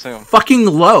bad, I assume. Fucking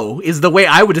low is the way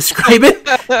I would describe it.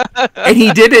 And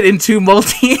he did it in 2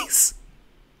 multis.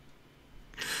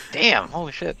 Damn,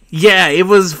 holy shit. Yeah, it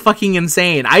was fucking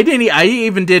insane. I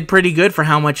even did pretty good for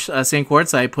how much St.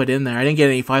 Quartz I put in there. I didn't get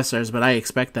any 5-stars, but I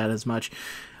expect that as much.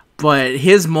 But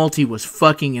his multi was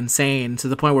fucking insane to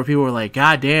the point where people were like,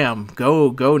 God damn, go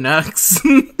Nux.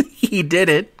 He did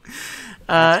it.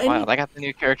 That's wild. I got the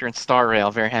new character in Star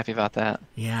Rail. Very happy about that.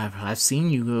 Yeah, I've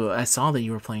seen you. I saw that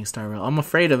you were playing Star Rail. I'm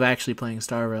afraid of actually playing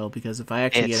Star Rail because if I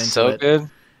actually get into it... It's so good.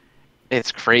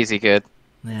 It's crazy good.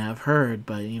 Yeah, I've heard,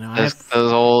 but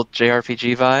those old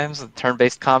JRPG vibes, the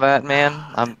turn-based combat, man,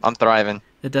 I'm thriving.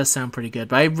 It does sound pretty good,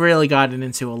 but I've really gotten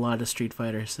into a lot of Street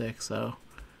Fighter 6, so...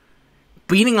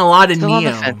 Beating a lot of Neo. Still on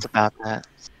the fence about that.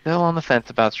 Still on the fence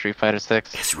about Street Fighter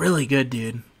 6. It's really good,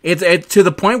 dude. It's to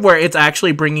the point where it's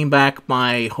actually bringing back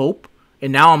my hope.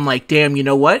 And now I'm like, damn, you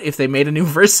know what? If they made a new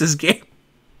Versus game,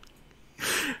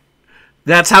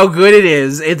 that's how good it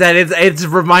is. It's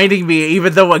reminding me,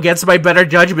 even though against my better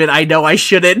judgment, I know I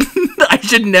shouldn't. I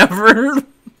should never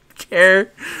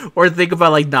care or think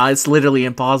about it's literally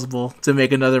impossible to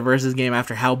make another Versus game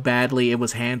after how badly it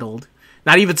was handled.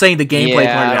 Not even saying the gameplay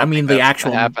part of it. I mean, the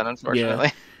actual... happen, unfortunately.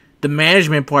 Yeah, the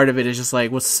management part of it is just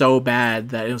was so bad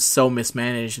that it was so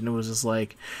mismanaged, and it was just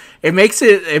it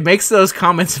makes those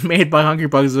comments made by Hungry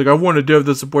Bugs I want a dev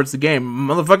that supports the game.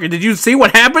 Motherfucker, did you see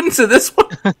what happened to this one?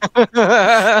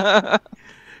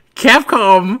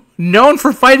 Capcom, known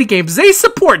for fighting games, they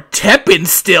support Tekken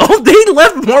still. They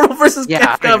left Marvel vs.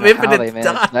 Capcom Infinite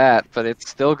die. That, but it's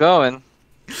still going.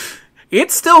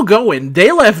 It's still going.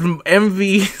 They left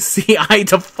MVCI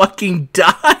to fucking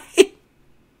die.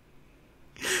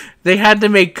 They had to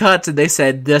make cuts, and they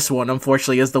said this one,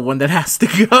 unfortunately, is the one that has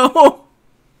to go.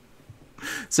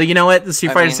 So you know what? The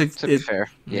Street Fighter 6... To be fair.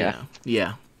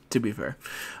 Yeah, to be fair.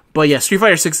 But yeah, Street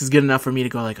Fighter 6 is good enough for me to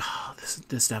go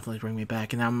this definitely bring me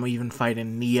back. And I'm even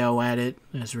fighting Neo at it.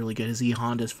 And it's really good. His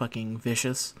E-Honda's fucking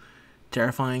vicious.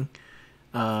 Terrifying.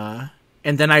 And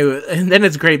then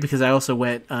it's great because I also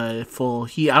went full.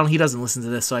 He doesn't listen to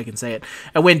this, so I can say it.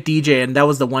 I went DJ, and that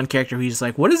was the one character who's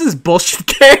just what is this bullshit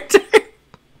character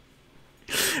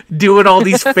doing all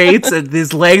these fates, and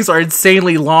his legs are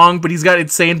insanely long, but he's got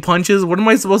insane punches. What am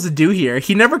I supposed to do here?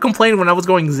 He never complained when I was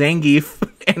going Zangief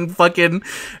and fucking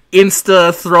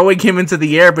insta throwing him into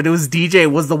the air, but it was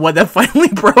DJ was the one that finally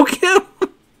broke him.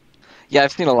 Yeah,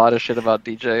 I've seen a lot of shit about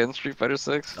DJ in Street Fighter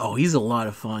 6. Oh, he's a lot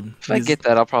of fun. If I get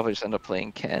that, I'll probably just end up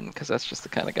playing Ken, because that's just the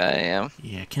kind of guy I am.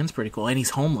 Yeah, Ken's pretty cool, and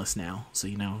he's homeless now, so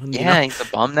Yeah, he's a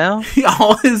bum now?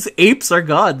 All his apes are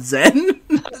gone, Zen.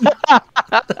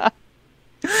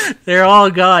 They're all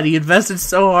gone. He invested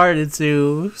so hard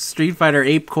into Street Fighter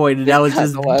Ape Coin, and now it's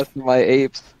just... the last of my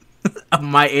apes.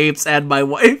 My apes and my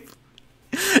wife.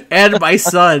 And my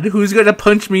son, who's gonna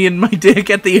punch me in my dick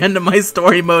at the end of my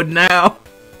story mode now.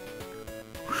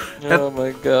 Oh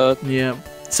my god. Yeah.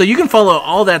 So you can follow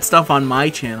all that stuff on my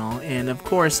channel, and of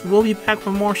course, we'll be back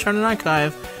with more Shonen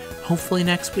Archive, hopefully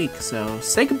next week. So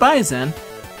say goodbye, Zen.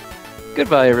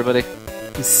 Goodbye, everybody.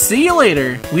 See you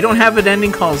later. We don't have an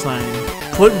ending call sign.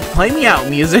 Play me out,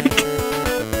 music.